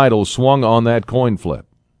 NBA titles swung on that coin flip.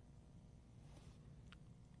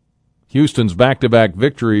 Houston's back-to-back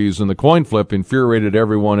victories in the coin flip infuriated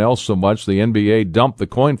everyone else so much the NBA dumped the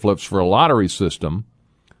coin flips for a lottery system,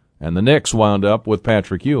 and the Knicks wound up with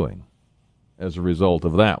Patrick Ewing as a result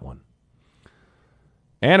of that one.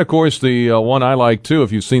 And, of course, the one I like, too,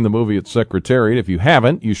 if you've seen the movie at Secretariat. If you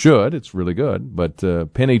haven't, you should. It's really good. But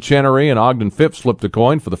Penny Chenery and Ogden Phipps flipped a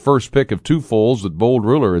coin for the first pick of 2 foals that Bold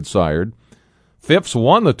Ruler had sired. Phipps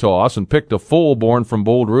won the toss and picked a foal born from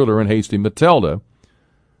Bold Ruler and Hasty Matilda.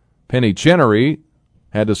 Penny Chenery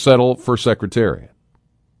had to settle for Secretariat.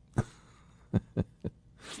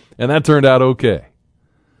 And that turned out okay.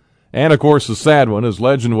 And, of course, the sad one, as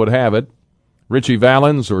legend would have it, Richie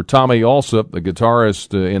Valens or Tommy Alsop, the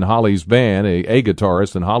guitarist in Holly's band, a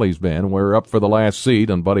guitarist in Holly's band, were up for the last seat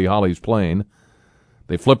on Buddy Holly's plane.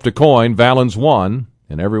 They flipped a coin, Valens won,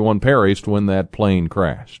 and everyone perished when that plane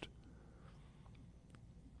crashed.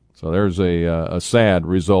 So there's a sad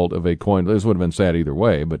result of a coin. This would have been sad either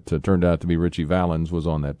way, but turned out to be Richie Valens was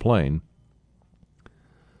on that plane.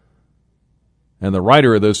 And the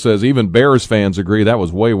writer of this says even Bears fans agree that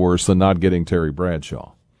was way worse than not getting Terry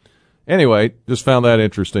Bradshaw. Anyway, just found that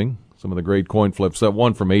interesting. Some of the great coin flips. That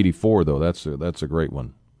one from '84, though, that's a great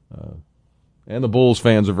one. And the Bulls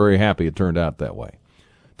fans are very happy it turned out that way.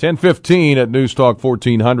 10:15 at News Talk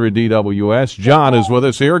 1400 DWS. John is with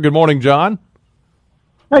us here. Good morning, John.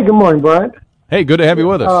 Hey, good morning, Brian. Hey, good to have you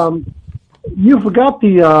with us. You forgot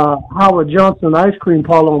the Howard Johnson ice cream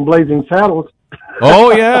parlor on Blazing Saddles.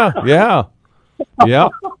 Oh, yeah. Yeah,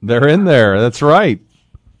 they're in there. That's right.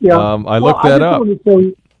 Yeah. I looked that up.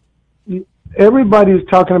 Everybody's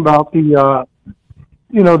talking about the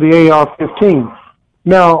AR-15.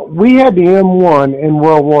 Now, we had the M1 in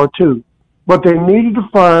World War II, but they needed to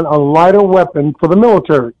find a lighter weapon for the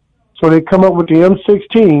military. So they come up with the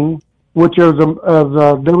M16, which is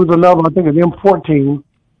there was another, I think, an M14,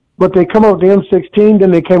 but they come up with the M16,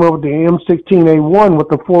 then they came up with the M16A1 with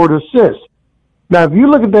the forward assist. Now, if you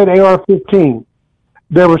look at that AR-15,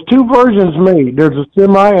 there was 2 versions made. There's a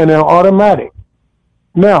semi and an automatic.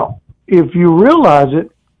 Now, if you realize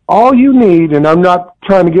it, all you need, and I'm not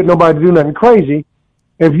trying to get nobody to do nothing crazy,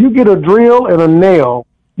 if you get a drill and a nail,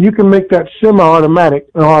 you can make that semi-automatic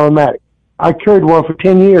an automatic. I carried one for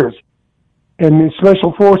 10 years in the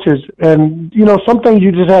Special Forces, and, some things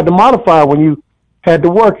you just had to modify when you had to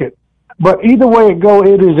work it. But either way it go,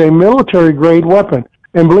 it is a military-grade weapon.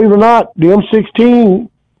 And believe it or not, the M16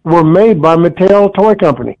 were made by Mattel Toy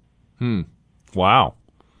Company. Wow.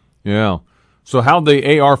 Yeah. So how'd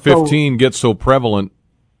the AR-15 get so prevalent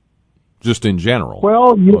just in general?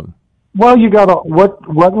 Well, you gotta, what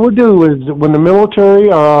we'll do is when the military,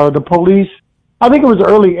 the police, I think it was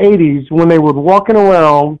early 80s when they were walking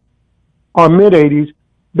around, or mid-80s,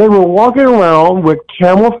 they were walking around with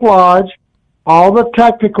camouflage, all the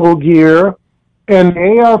tactical gear, and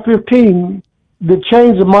the AR-15, the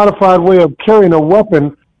change the modified way of carrying a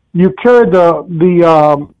weapon, you carried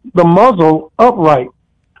the muzzle upright.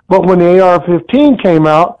 But when the AR-15 came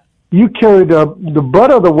out, you carried the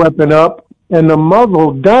butt of the weapon up and the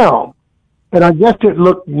muzzle down. And I guess it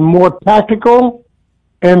looked more tactical.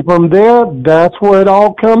 And from there, that's where it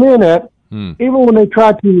all come in at. Even when they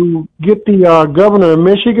tried to get the governor of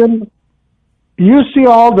Michigan, you see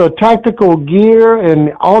all the tactical gear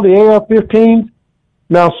and all the AR-15s.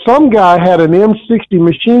 Now, some guy had an M60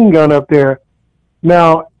 machine gun up there,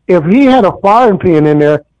 Now, if he had a firing pin in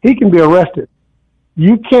there, he can be arrested.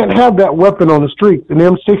 You can't have that weapon on the streets, an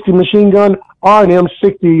M60 machine gun or an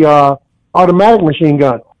M60 automatic machine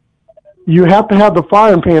gun. You have to have the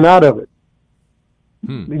firing pin out of it.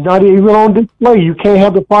 Not even on display, you can't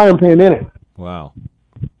have the firing pin in it. Wow.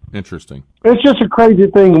 Interesting. It's just a crazy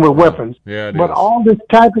thing with weapons. Yeah, it but is. all this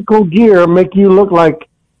tactical gear make you look like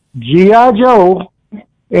G.I. Joe,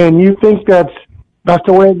 and you think that's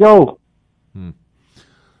the way it goes.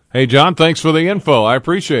 Hey, John, thanks for the info. I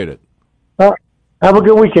appreciate it. Have a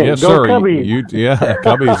good weekend. Yes, Go sir. Cubbies.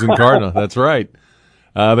 Cubbies and Cardinals. That's right.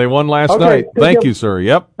 They won last night. Thank you, sir.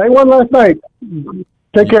 Yep. They won last night.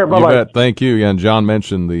 Take care. Bye-bye. You bet. Thank you. Yeah, and John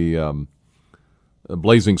mentioned the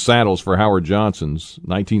Blazing Saddles for Howard Johnson's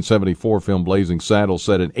 1974 film Blazing Saddles,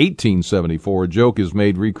 set in 1874. A joke is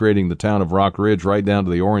made recreating the town of Rock Ridge right down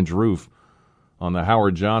to the orange roof on the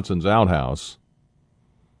Howard Johnson's outhouse,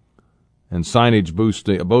 and signage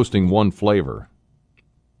boasting one flavor.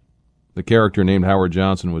 The character named Howard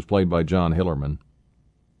Johnson was played by John Hillerman.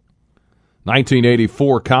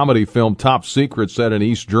 1984 comedy film Top Secret, set in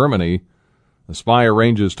East Germany. A spy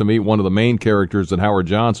arranges to meet one of the main characters at Howard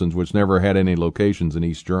Johnson's, which never had any locations in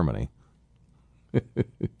East Germany.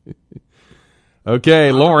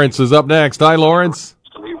 Okay, Lawrence is up next. Hi, Lawrence.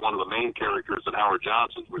 To meet one of the main characters at Howard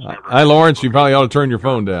Johnson's, which never. Hi, Lawrence. You probably ought to turn your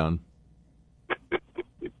phone down.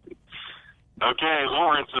 Okay,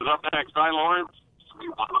 Lawrence is up next. Hi, Lawrence.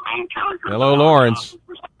 One of the main characters. Hello, Lawrence.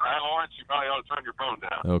 Hi, Lawrence. You probably ought to turn your phone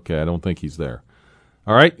down. Okay, I don't think he's there.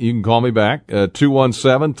 All right, you can call me back.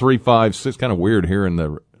 217-356. Kind of weird hearing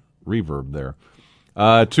the reverb there.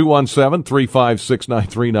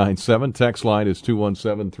 217-356-9397. Text line is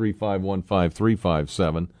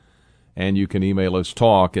 217-351-5357. And you can email us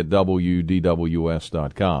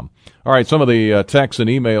talk@wdws.com. All right, some of the texts and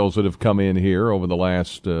emails that have come in here over the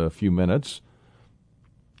last few minutes.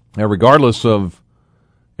 Now, regardless of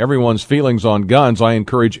everyone's feelings on guns, I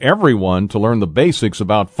encourage everyone to learn the basics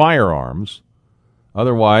about firearms.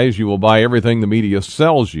 Otherwise, you will buy everything the media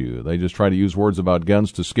sells you. They just try to use words about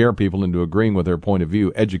guns to scare people into agreeing with their point of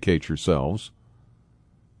view. Educate yourselves,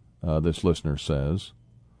 this listener says.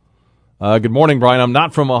 Good morning, Brian. I'm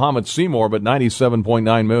not from Mahomet Seymour, but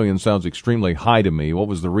 $97.9 million sounds extremely high to me. What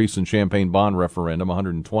was the recent Champaign bond referendum?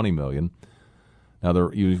 $120 million. Now,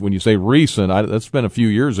 when you say recent, that's been a few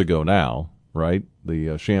years ago now, right?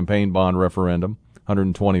 The Champaign bond referendum,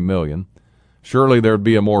 $120 million. Surely there would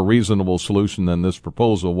be a more reasonable solution than this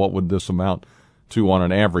proposal. What would this amount to on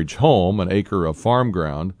an average home, an acre of farm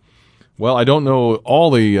ground? Well, I don't know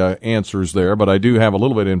all the answers there, but I do have a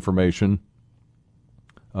little bit of information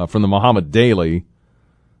from the Mahomet Daily.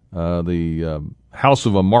 The house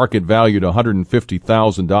of a market valued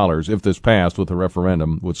 $150,000, if this passed with the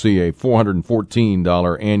referendum, would see a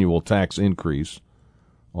 $414 annual tax increase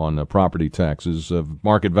on property taxes. A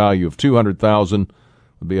market value of $200,000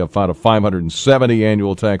 would be about a $570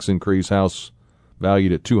 annual tax increase. House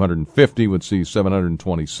valued at $250,000 would see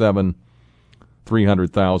 $727,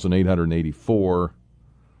 $300,000,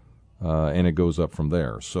 $884, and it goes up from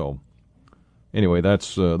there. So anyway,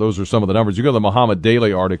 that's those are some of the numbers. You go to the Mahomet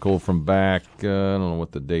Daily article from back, I don't know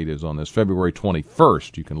what the date is on this, February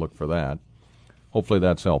 21st. You can look for that. Hopefully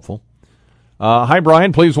that's helpful. Hi,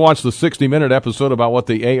 Brian. Please watch the 60-minute episode about what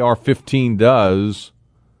the AR-15 does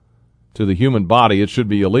to the human body. It should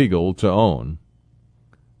be illegal to own.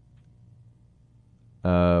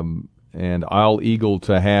 And I'll eagle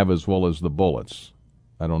to have as well as the bullets.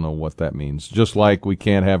 I don't know what that means. Just like we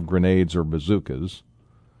can't have grenades or bazookas.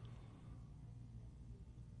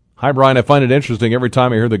 Hi, Brian. I find it interesting every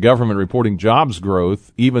time I hear the government reporting jobs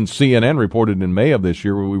growth. Even CNN reported in May of this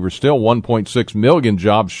year we were still 1.6 million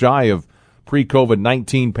jobs shy of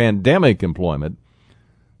pre-COVID-19 pandemic employment.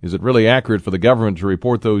 Is it really accurate for the government to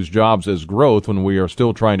report those jobs as growth when we are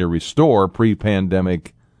still trying to restore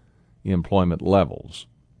pre-pandemic employment levels?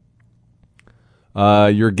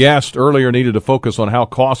 Your guest earlier needed to focus on how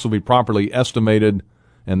costs will be properly estimated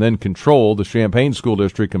and then controlled. The Champaign School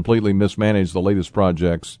District completely mismanaged the latest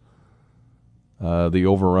projects. The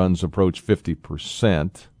overruns approach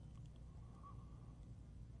 50%.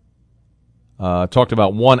 Talked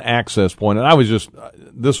about one access point, and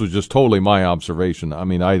this was just totally my observation. I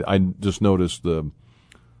mean, I just noticed the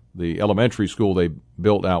elementary school they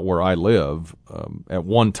built out where I live. At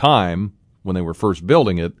one time, when they were first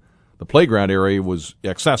building it, the playground area was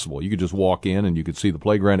accessible. You could just walk in and you could see the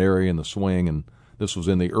playground area and the swing, and this was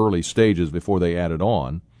in the early stages before they added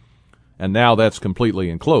on. And now that's completely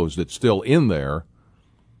enclosed. It's still in there,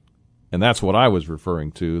 and that's what I was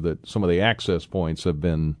referring to, that some of the access points have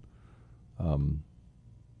been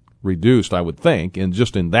reduced, I would think, and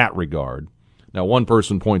just in that regard. Now, one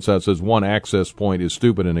person points out, says one access point is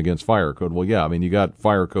stupid and against fire code. Well, yeah, I mean, you got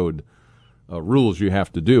fire code rules you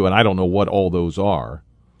have to do, and I don't know what all those are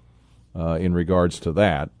in regards to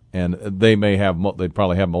that. And they'd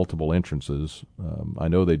probably have multiple entrances. I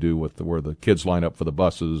know they do with where the kids line up for the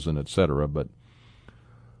buses and et cetera. But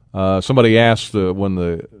somebody asked when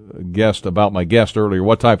the guest about my guest earlier,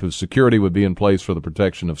 what type of security would be in place for the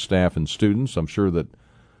protection of staff and students. I'm sure that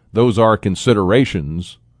those are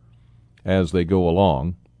considerations as they go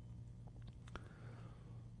along.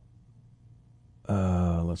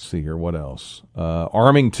 Let's see here. What else?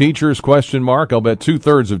 Arming teachers, question mark. I'll bet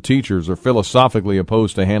 2/3 of teachers are philosophically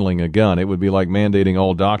opposed to handling a gun. It would be like mandating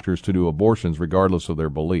all doctors to do abortions regardless of their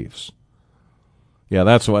beliefs. Yeah,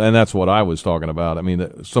 that's what I was talking about. I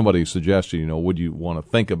mean, somebody suggested, would you want to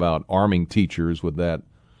think about arming teachers with that?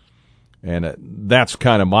 And that's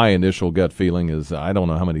kind of my initial gut feeling is I don't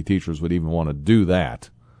know how many teachers would even want to do that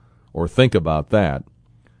or think about that.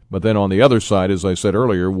 But then on the other side, as I said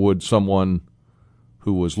earlier, would someone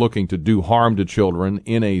who was looking to do harm to children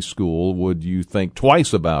in a school, would you think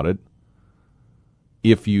twice about it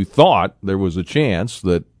if you thought there was a chance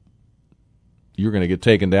that you're going to get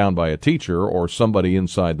taken down by a teacher or somebody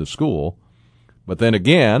inside the school? But then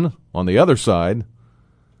again, on the other side,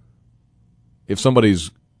 if somebody's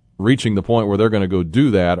reaching the point where they're going to go do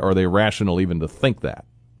that, are they rational even to think that?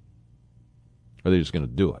 Or are they just going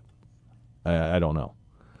to do it? I don't know.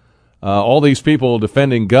 All these people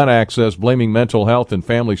defending gun access, blaming mental health and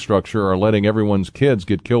family structure, are letting everyone's kids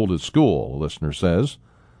get killed at school, a listener says.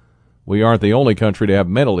 We aren't the only country to have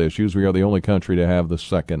mental issues. We are the only country to have the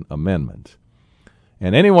Second Amendment.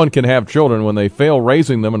 And anyone can have children. When they fail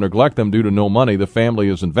raising them and neglect them due to no money, the family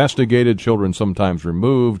is investigated, children sometimes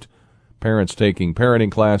removed, parents taking parenting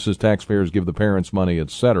classes, taxpayers give the parents money,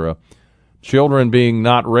 etc. Children being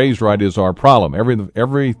not raised right is our problem.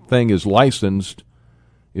 Everything is licensed.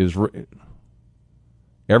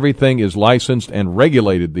 Everything is licensed and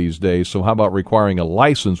regulated these days, so how about requiring a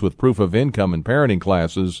license with proof of income and parenting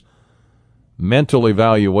classes, mental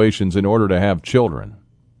evaluations in order to have children?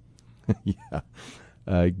 Yeah.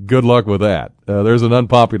 Good luck with that. There's an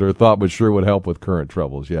unpopular thought, but sure would help with current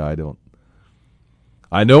troubles. Yeah,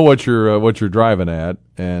 I know what you're driving at,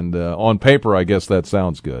 and on paper, I guess that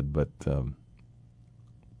sounds good, but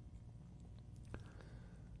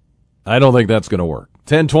I don't think that's going to work.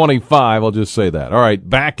 10:25, I'll just say that. All right,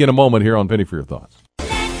 back in a moment here on Penny for Your Thoughts.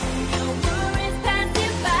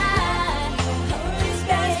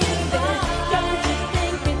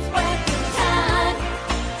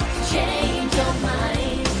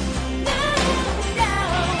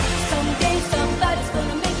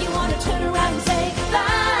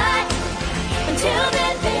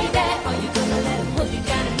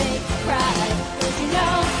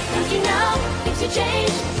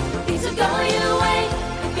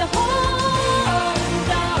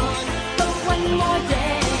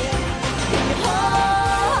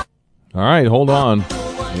 All right, hold on.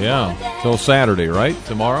 Yeah, till Saturday, right?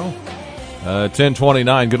 Tomorrow?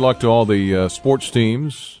 10:29. Good luck to all the sports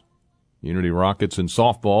teams. Unity Rockets in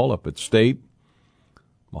softball up at State.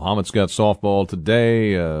 Mahomet's got softball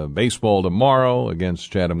today. Baseball tomorrow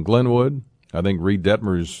against Chatham Glenwood. I think Reed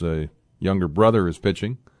Detmer's younger brother is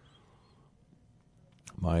pitching.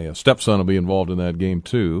 My stepson will be involved in that game,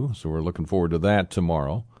 too, so we're looking forward to that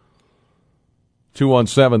tomorrow.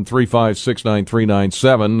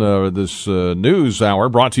 217-356-9397. This news hour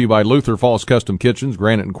brought to you by Luther Falls Custom Kitchens,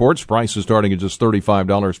 Granite and Quartz. Prices starting at just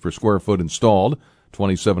 $35 per square foot installed.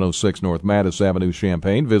 2706 North Mattis Avenue,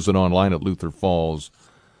 Champaign. Visit online at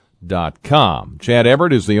lutherfalls.com. Chad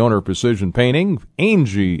Everett is the owner of Precision Painting.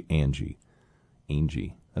 Angie.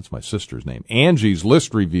 That's my sister's name. Angie's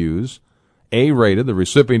List Reviews. A-rated, the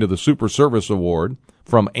recipient of the Super Service Award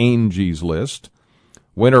from Angie's List.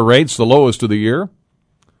 Winter rates, the lowest of the year.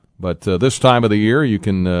 But this time of the year, you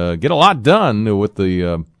can get a lot done with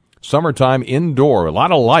the summertime indoor. A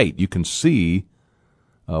lot of light. You can see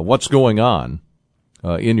what's going on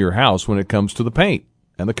in your house when it comes to the paint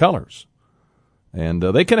and the colors. And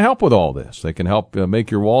they can help with all this. They can help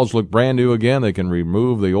make your walls look brand new again. They can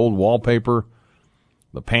remove the old wallpaper,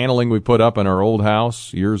 the paneling we put up in our old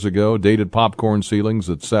house years ago, dated popcorn ceilings,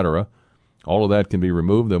 etc. All of that can be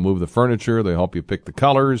removed. They'll move the furniture. They'll help you pick the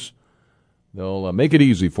colors. They'll make it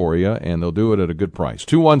easy for you, and they'll do it at a good price.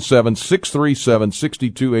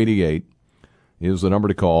 217-637-6288 is the number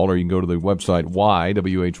to call, or you can go to the website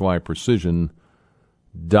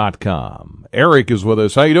WHYPrecision.com. Eric is with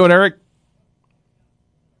us. How you doing, Eric?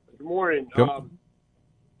 Good morning. I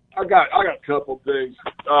got a couple things.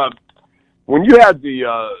 When you had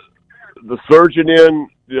the surgeon in,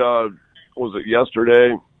 was it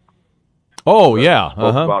yesterday? Oh, yeah.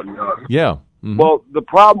 Spoke about nuts. Yeah. Mm-hmm. Well, the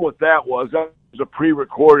problem with that was a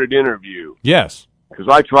pre-recorded interview. Yes. Because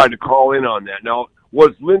I tried to call in on that. Now,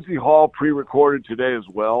 was Lindsey Hall pre-recorded today as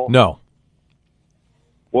well? No.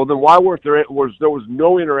 Well, then why weren't there was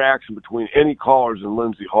no interaction between any callers and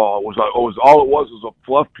Lindsey Hall? All it was a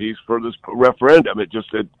fluff piece for this referendum. It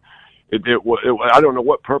I don't know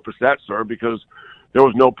what purpose that served, because there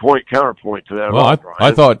was no counterpoint to that at all.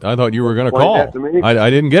 I thought you were going to call. That to me? I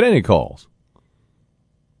didn't get any calls.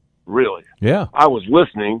 Really? Yeah. I was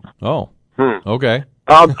listening. Oh. Okay.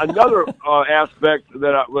 Another aspect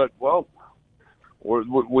that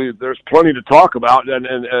there's plenty to talk about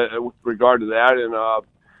and with regard to that, and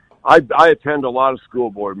I attend a lot of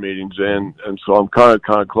school board meetings, and so I'm kind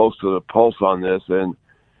of close to the pulse on this, and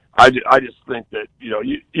I just think that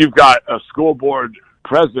you've got a school board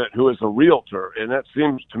president who is a realtor, and that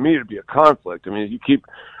seems to me to be a conflict. I mean, you keep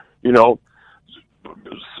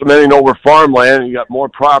cementing over farmland, and you got more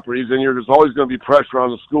properties, and there's always going to be pressure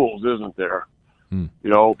on the schools, isn't there?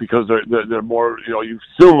 Because they're more, you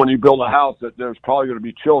assume when you build a house that there's probably going to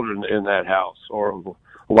be children in that house, or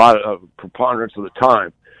a lot of preponderance of the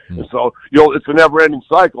time. And so, it's a never ending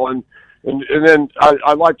cycle. And then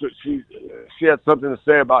I liked what she had something to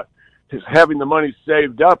say about having the money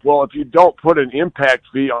saved up. Well, if you don't put an impact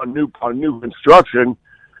fee on new construction,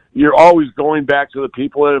 you're always going back to the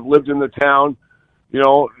people that have lived in the town,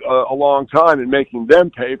 a long time, and making them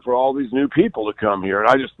pay for all these new people to come here. And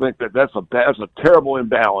I just think that's a terrible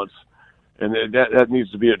imbalance, and that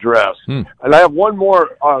needs to be addressed. And I have one more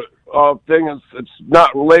thing. It's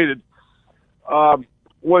not related.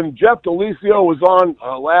 When Jeff Delisio was on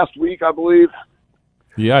last week, I believe.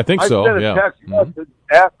 Yeah, I think so. I sent a text message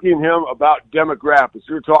asking him about demographics.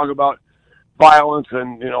 We were talking about violence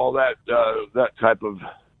and that type of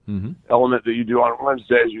element that you do on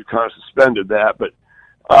Wednesdays. You kind of suspended that, but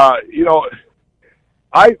I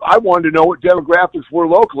wanted to know what demographics were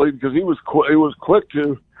locally, because he was quick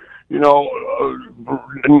to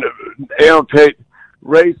annotate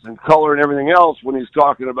race and color and everything else when he's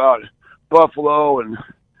talking about Buffalo and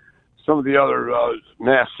some of the other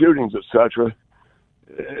mass shootings, etc.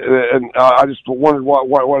 And I just wondered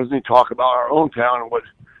why doesn't he talk about our own town and what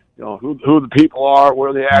who the people are,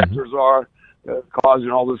 where the actors are, causing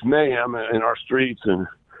all this mayhem in our streets and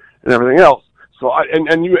everything else. So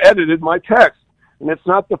and you edited my text, and it's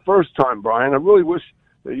not the first time, Brian. I really wish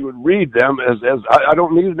that you would read them as I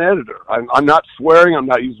don't need an editor. I'm not swearing. I'm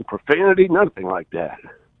not using profanity. Nothing like that.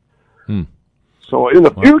 So in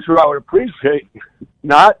the future, I would appreciate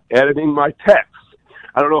not editing my text.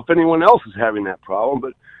 I don't know if anyone else is having that problem,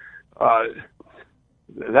 but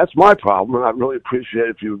that's my problem, and I'd really appreciate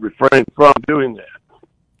if you refrain from doing that.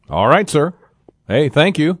 All right, sir. Hey,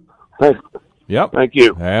 thank you. Thanks. Yep. Thank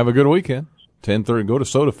you. Have a good weekend. 10:30. Go to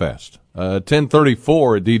SodaFest.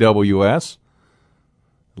 10:34 at DWS.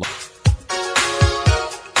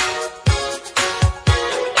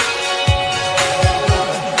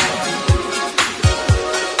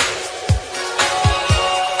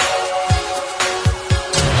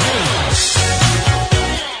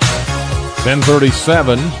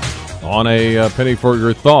 10:37 on a penny for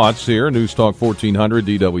your thoughts here. News Talk 1400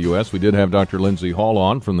 DWS. We did have Dr. Lindsey Hall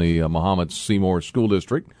on from the Mahomet Seymour School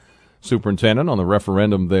District, superintendent, on the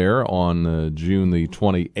referendum there on June the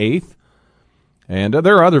 28th. And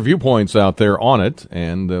there are other viewpoints out there on it,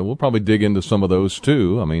 and we'll probably dig into some of those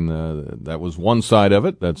too. I mean, that was one side of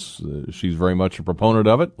it. She's very much a proponent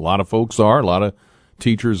of it. A lot of folks are, a lot of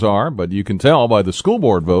teachers are, but you can tell by the school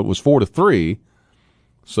board vote was 4-3.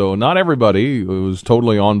 So not everybody was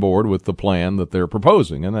totally on board with the plan that they're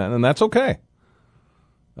proposing, and that's okay.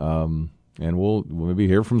 And we'll maybe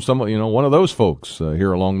hear from one of those folks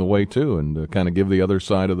here along the way too, and kind of give the other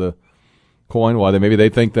side of the coin why they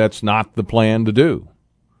think that's not the plan to do.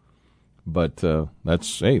 But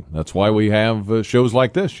that's why we have shows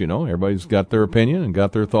like this. Everybody's got their opinion and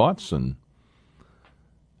got their thoughts. And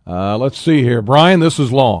let's see here, Brian. This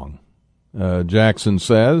is long. Jackson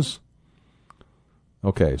says.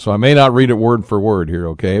 Okay, so I may not read it word for word here,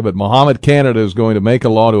 okay? But Mahomet Canada is going to make a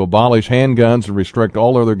law to abolish handguns and restrict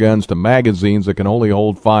all other guns to magazines that can only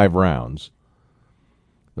hold 5 rounds.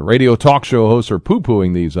 The radio talk show hosts are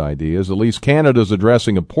poo-pooing these ideas. At least Canada is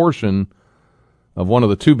addressing a portion of one of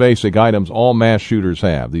the 2 basic items all mass shooters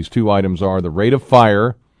have. These 2 items are the rate of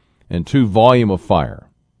fire and 2 volume of fire.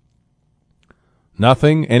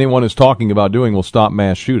 Nothing anyone is talking about doing will stop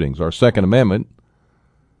mass shootings. Our Second Amendment,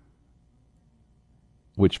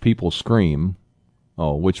 which people scream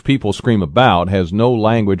about, has no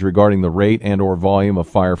language regarding the rate and or volume of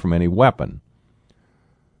fire from any weapon.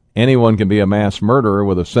 Anyone can be a mass murderer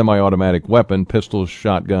with a semi-automatic weapon, pistol,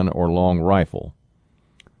 shotgun, or long rifle.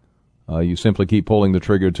 You simply keep pulling the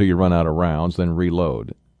trigger until you run out of rounds, then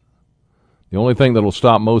reload. The only thing that will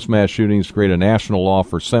stop most mass shootings is create a national law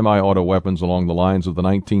for semi-auto weapons along the lines of the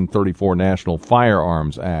 1934 National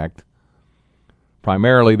Firearms Act.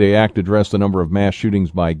 Primarily, the act addressed the number of mass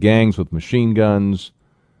shootings by gangs with machine guns.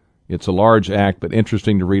 It's a large act, but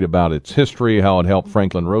interesting to read about its history, how it helped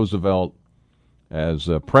Franklin Roosevelt as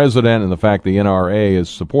president, and the fact the NRA has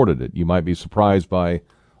supported it. You might be surprised by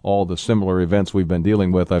all the similar events we've been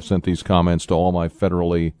dealing with. I've sent these comments to all my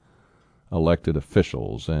federally elected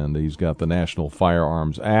officials, and he's got the National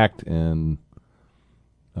Firearms Act, and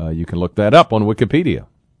you can look that up on Wikipedia.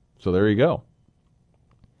 So there you go.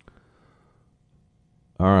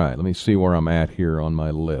 All right, let me see where I'm at here on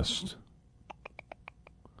my list.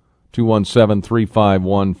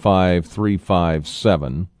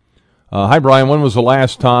 217-351-5357. Hi, Brian. When was the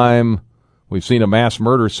last time we've seen a mass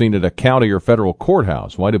murder scene at a county or federal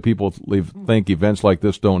courthouse? Why do people think events like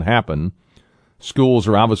this don't happen? Schools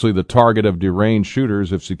are obviously the target of deranged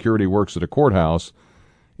shooters. If security works at a courthouse,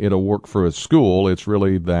 it'll work for a school. It's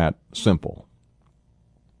really that simple.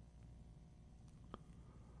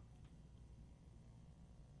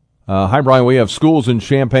 Hi, Brian. We have schools in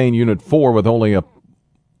Champaign Unit 4 with only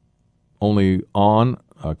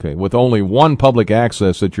one public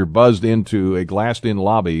access that you're buzzed into a glassed-in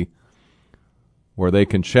lobby where they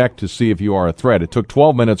can check to see if you are a threat. It took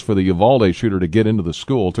 12 minutes for the Uvalde shooter to get into the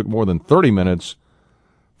school. It took more than 30 minutes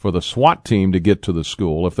for the SWAT team to get to the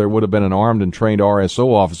school. If there would have been an armed and trained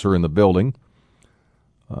RSO officer in the building,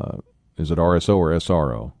 is it RSO or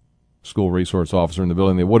SRO? School resource officer in the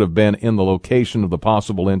building, they would have been in the location of the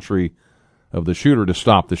possible entry of the shooter to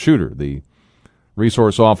stop the shooter. The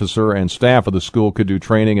resource officer and staff of the school could do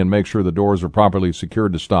training and make sure the doors are properly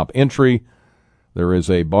secured to stop entry. There is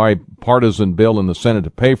a bipartisan bill in the Senate to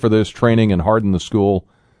pay for this training and harden the school,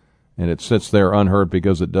 and it sits there unhurt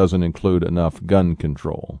because it doesn't include enough gun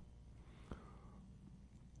control.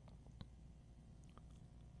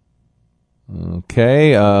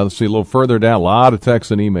 Okay, let's see a little further down. A lot of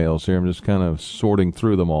texts and emails here. I'm just kind of sorting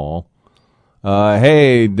through them all.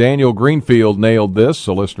 Hey, Daniel Greenfield nailed this,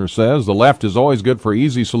 a listener says. The left is always good for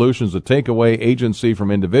easy solutions that take away agency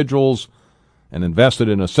from individuals and invest it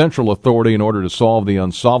in a central authority in order to solve the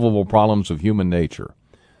unsolvable problems of human nature.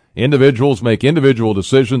 Individuals make individual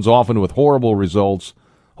decisions, often with horrible results.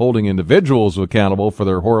 Holding individuals accountable for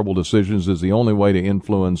their horrible decisions is the only way to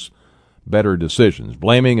influence better decisions.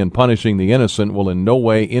 Blaming and punishing the innocent will in no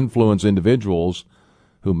way influence individuals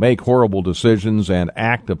who make horrible decisions and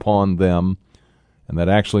act upon them, and that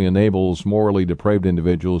actually enables morally depraved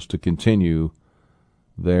individuals to continue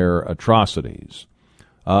their atrocities.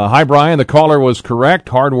 Hi, Brian. The caller was correct.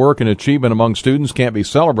 Hard work and achievement among students can't be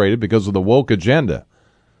celebrated because of the woke agenda.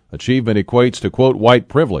 Achievement equates to, quote, white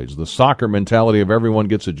privilege. The soccer mentality of everyone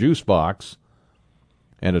gets a juice box,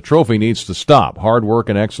 and a trophy needs to stop. Hard work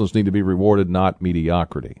and excellence need to be rewarded, not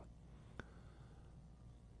mediocrity.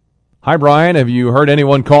 Hi, Brian. Have you heard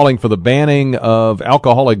anyone calling for the banning of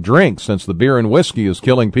alcoholic drinks, since the beer and whiskey is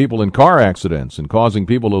killing people in car accidents and causing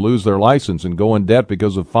people to lose their license and go in debt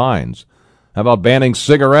because of fines? How about banning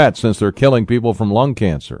cigarettes, since they're killing people from lung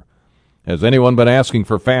cancer? Has anyone been asking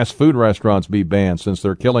for fast food restaurants be banned, since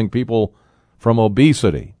they're killing people from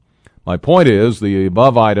obesity? My point is, the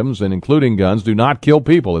above items, and including guns, do not kill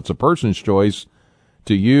people. It's a person's choice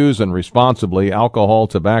to use, and responsibly. Alcohol,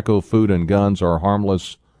 tobacco, food, and guns are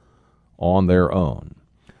harmless on their own.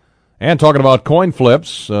 And talking about coin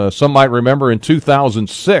flips, some might remember in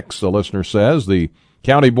 2006, the listener says, the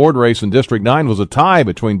county board race in District 9 was a tie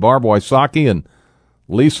between Barb Wysocki and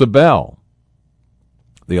Lisa Bell.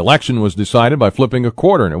 The election was decided by flipping a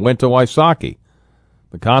quarter, and it went to Wysocki.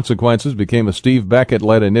 The consequences became a Steve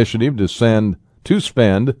Beckett-led initiative to spend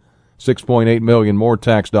 $6.8 million more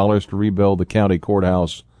tax dollars to rebuild the county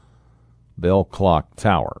courthouse bell clock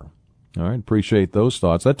tower. All right, appreciate those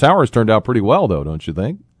thoughts. That tower has turned out pretty well, though, don't you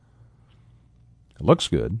think? It looks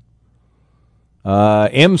good.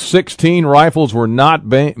 M16 rifles were not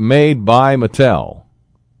made by Mattel,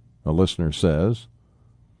 a listener says.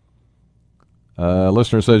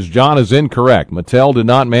 Listener says, John is incorrect. Mattel did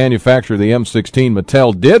not manufacture the M16.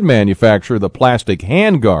 Mattel did manufacture the plastic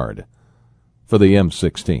handguard for the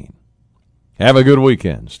M16. Have a good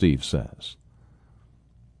weekend, Steve says.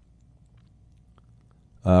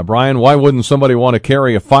 Brian, why wouldn't somebody want to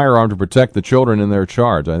carry a firearm to protect the children in their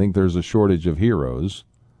charge? I think there's a shortage of heroes.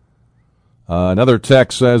 Another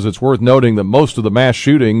text says it's worth noting that most of the mass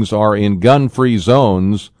shootings are in gun-free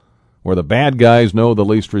zones where the bad guys know the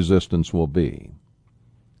least resistance will be.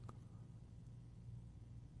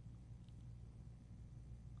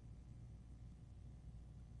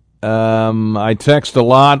 I text a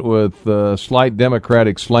lot with slight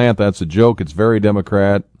Democratic slant. That's a joke. It's very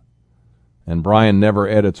Democrat. And Brian never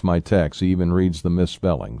edits my text. He even reads the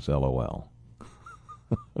misspellings. LOL.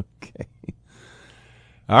 Okay.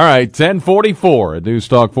 All right, 1044 at News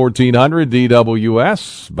Talk 1400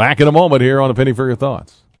 DWS. Back in a moment here on A Penny for Your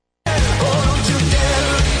Thoughts.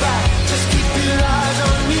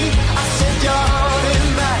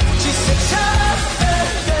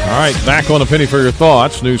 All right, back on A Penny for Your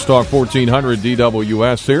Thoughts. News Talk 1400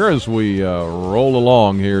 DWS here as we roll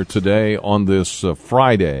along here today on this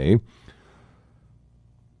Friday.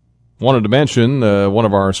 Wanted to mention one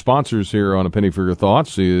of our sponsors here on A Penny for Your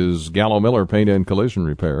Thoughts is Gallo Miller Paint and Collision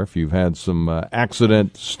Repair. If you've had some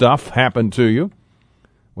accident stuff happen to you,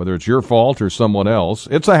 whether it's your fault or someone else,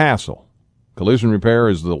 it's a hassle. Collision repair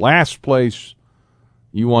is the last place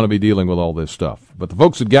you want to be dealing with all this stuff. But the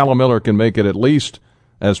folks at Gallo Miller can make it at least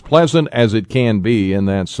as pleasant as it can be in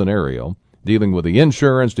that scenario, dealing with the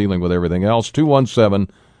insurance, dealing with everything else.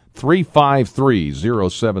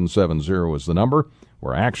 217-353-0770 is the number,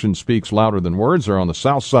 where action speaks louder than words. Are on the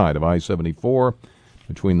south side of I-74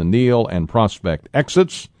 between the Neal and Prospect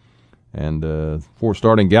exits. And before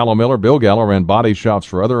starting Gallo Miller, Bill Gallo ran body shops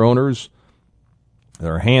for other owners.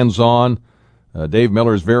 They're hands-on. Dave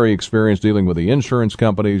Miller is very experienced dealing with the insurance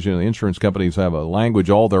companies. You know, the insurance companies have a language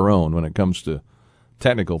all their own when it comes to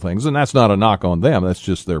technical things, and that's not a knock on them. That's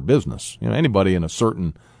just their business. You know, anybody in a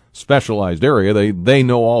certain specialized area, they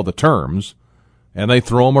know all the terms, and they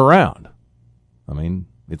throw them around. I mean,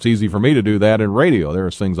 it's easy for me to do that in radio.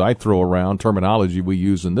 There's things I throw around, terminology we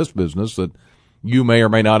use in this business that you may or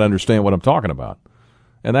may not understand what I'm talking about.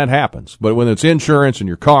 And that happens. But when it's insurance in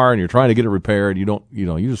your car and you're trying to get it repaired, you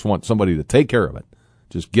just want somebody to take care of it.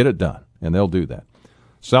 Just get it done, and they'll do that.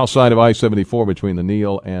 South side of I-74 between the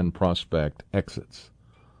Neal and Prospect exits.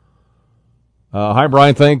 Hi,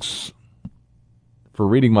 Brian. Thanks for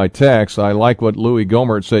reading my text. I like what Louis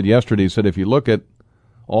Gohmert said yesterday. He said, if you look at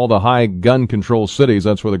all the high gun control cities,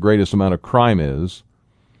 that's where the greatest amount of crime is.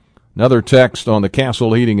 Another text on the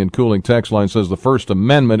Castle Heating and Cooling text line says the First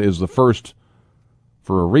Amendment is the first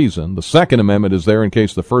for a reason. The Second Amendment is there in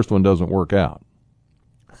case the first one doesn't work out.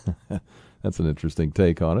 That's an interesting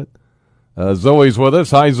take on it. Zoe's with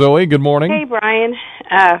us. Hi, Zoe. Good morning. Hey, Brian.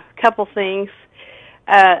 Couple things.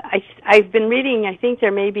 I've been reading, I think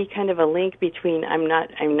there may be kind of a link between, I'm not,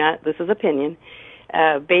 this is opinion,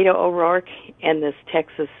 Beto O'Rourke and this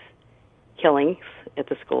Texas killings at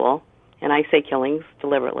the school. And I say killings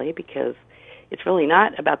deliberately because it's really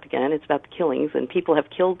not about the gun, it's about the killings. And people have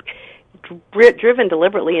driven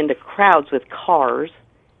deliberately into crowds with cars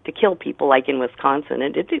to kill people, like in Wisconsin.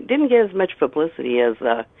 And it didn't get as much publicity as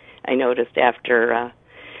I noticed after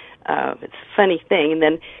it's a funny thing. And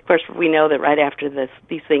then, of course, we know that right after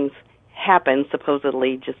these things happen,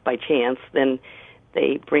 supposedly just by chance, then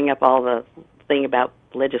they bring up all the thing about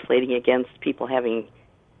legislating against people having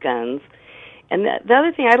guns. And the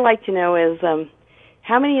other thing I'd like to know is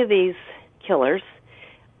how many of these killers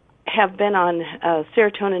have been on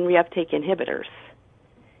serotonin reuptake inhibitors?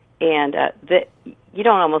 And you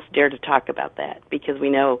don't almost dare to talk about that because we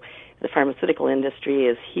know the pharmaceutical industry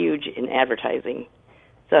is huge in advertising.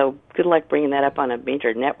 So good luck bringing that up on a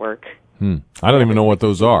major network. I don't even know what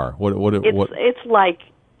those are. What? It's like,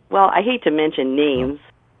 well, I hate to mention names,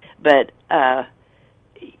 but Paxil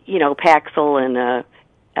and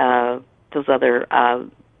those other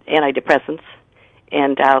antidepressants,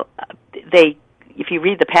 and if you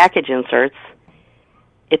read the package inserts,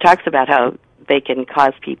 it talks about how they can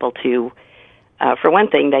cause people to, for one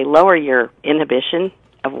thing, they lower your inhibition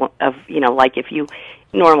of like if you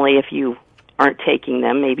aren't taking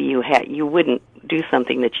them, maybe you wouldn't do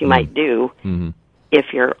something that you might do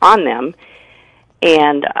if you're on them.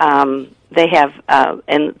 And they have,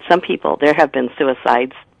 and some people, there have been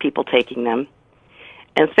suicides, people taking them.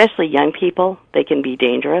 And especially young people, they can be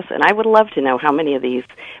dangerous. And I would love to know how many of these,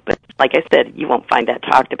 but like I said, you won't find that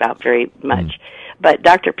talked about very much. But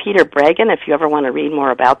Dr. Peter Breggin, if you ever want to read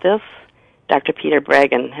more about this, Dr. Peter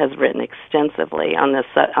Breggin has written extensively on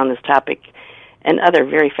this topic and other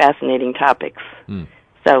very fascinating topics.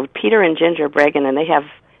 So Peter and Ginger Breggin, and they have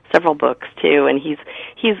several books too. And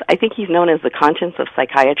I think he's known as the conscience of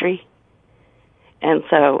psychiatry. And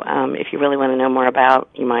so if you really want to know more about,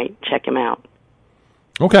 you might check him out.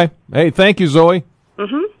 Okay. Hey, thank you, Zoe.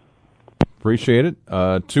 Appreciate it.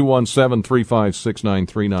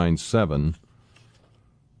 217-356-9397.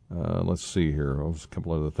 Let's see here. There's a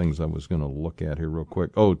couple other things I was going to look at here real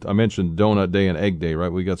quick. Oh, I mentioned Donut Day and Egg Day,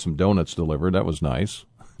 right? We got some donuts delivered. That was nice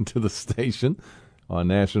to the station on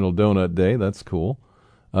National Donut Day. That's cool.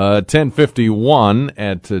 10:51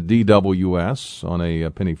 at DWS on a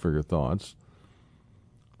penny for your thoughts.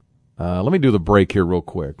 Let me do the break here real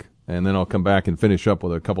quick, and then I'll come back and finish up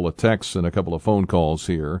with a couple of texts and a couple of phone calls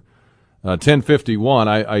here. 10:51.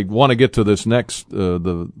 I want to get to this next,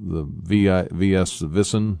 the VS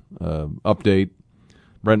Vissen update.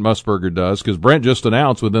 Brent Musburger does, because Brent just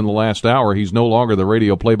announced within the last hour he's no longer the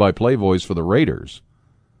radio play-by-play voice for the Raiders.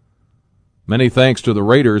 Many thanks to the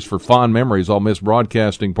Raiders for fond memories. I'll miss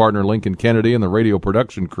broadcasting partner Lincoln Kennedy and the radio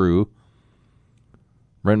production crew.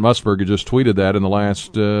 Brent Musburger just tweeted that in the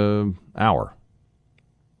last hour.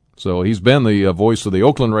 So he's been the voice of the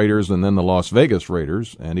Oakland Raiders and then the Las Vegas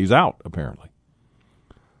Raiders, and he's out, apparently.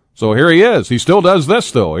 So here he is. He still does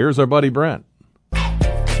this, though. Here's our buddy Brent.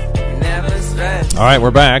 All right,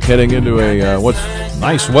 we're back, heading into a what's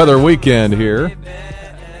nice weather weekend here.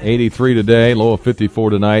 83 today, low of 54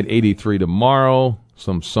 tonight, 83 tomorrow.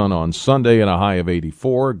 Some sun on Sunday and a high of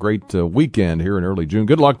 84. Great weekend here in early June.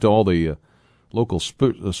 Good luck to all the local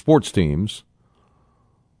sports teams.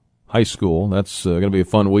 High school, that's going to be a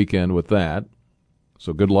fun weekend with that.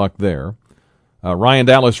 So good luck there. Ryan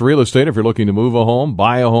Dallas Real Estate, if you're looking to move a home,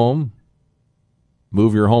 buy a home,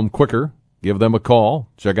 move your home quicker, give them a call.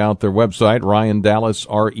 Check out their website,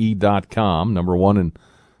 RyanDallasRE.com. Number one in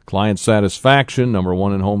client satisfaction, number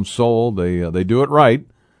one in homes sold. They do it right,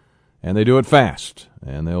 and they do it fast,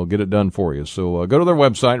 and they'll get it done for you. So go to their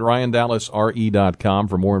website, RyanDallasRE.com,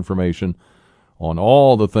 for more information on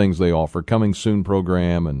all the things they offer. Coming soon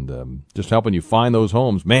program, and just helping you find those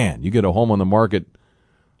homes. Man, you get a home on the market,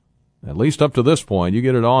 at least up to this point, you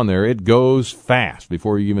get it on there, it goes fast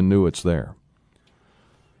before you even knew it's there.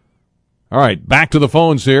 All right, back to the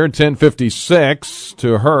phones here, 10:56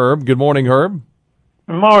 to Herb. Good morning, Herb.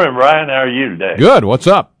 Good morning, Brian. How are you today? Good. What's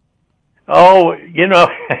up? Oh,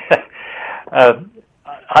 I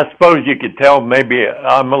suppose you could tell maybe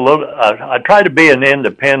I'm a little, I try to be an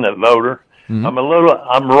independent voter. Mm-hmm.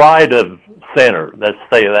 I'm right of center, let's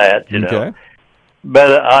say that, you know.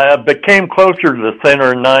 But I became closer to the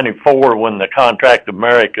center in 94 when the Contract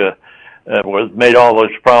America was made all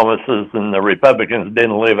those promises, and the Republicans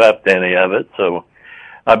didn't live up to any of it. So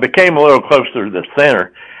I became a little closer to the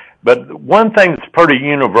center. But one thing that's pretty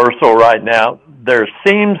universal right now, there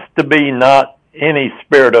seems to be not any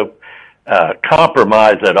spirit of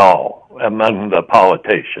compromise at all among the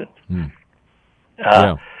politicians.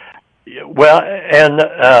 Well, and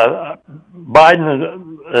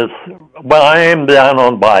Biden is, well, I am down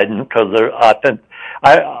on Biden because I think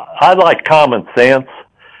I like common sense.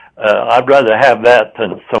 I'd rather have that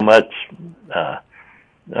than so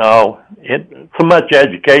much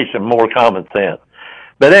education, more common sense.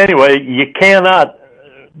 But anyway, you cannot.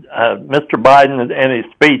 Mr. Biden in his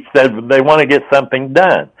speech said they want to get something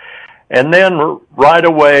done, and then right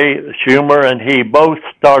away Schumer and he both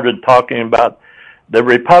started talking about the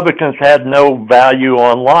Republicans had no value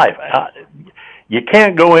on life. You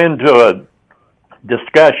can't go into a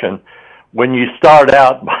discussion when you start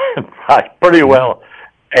out by pretty well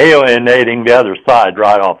alienating the other side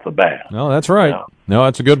right off the bat. No, that's right. No,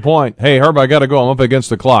 that's a good point. Hey, Herb, I got to go. I'm up against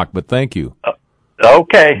the clock, but thank you.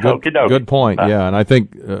 Okay. Good point. Yeah, and I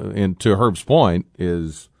think, and to Herb's point,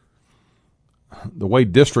 is the way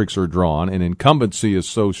districts are drawn and incumbency is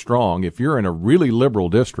so strong. If you're in a really liberal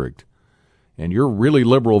district and you're really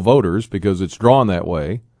liberal voters, because it's drawn that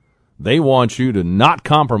way, they want you to not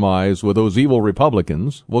compromise with those evil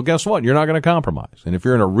Republicans. Well, guess what? You're not going to compromise. And if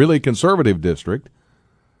you're in a really conservative district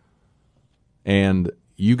and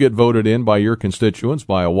you get voted in by your constituents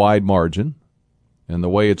by a wide margin, and the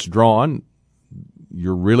way it's drawn,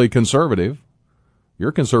 you're really conservative.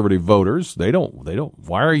 Your conservative voters, they don't,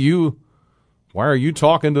 why are you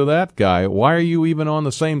talking to that guy? Why are you even on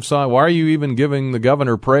the same side? Why are you even giving the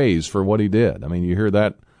governor praise for what he did? I mean, you hear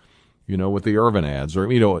that, with the Irvin ads, or,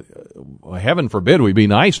 heaven forbid we be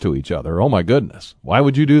nice to each other. Oh my goodness. Why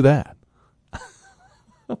would you do that?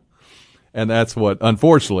 And that's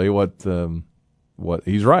unfortunately, what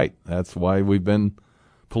he's right. That's why we've been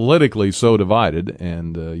politically so divided,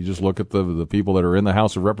 and you just look at the people that are in the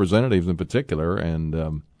House of Representatives in particular,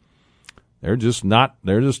 and they're just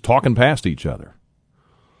talking past each other.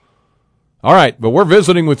 All right, but we're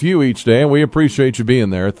visiting with you each day, and we appreciate you being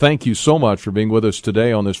there. Thank you so much for being with us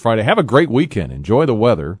today on this Friday. Have a great weekend. Enjoy the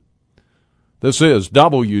weather. This is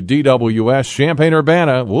WDWS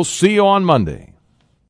Champaign-Urbana. We'll see you on Monday.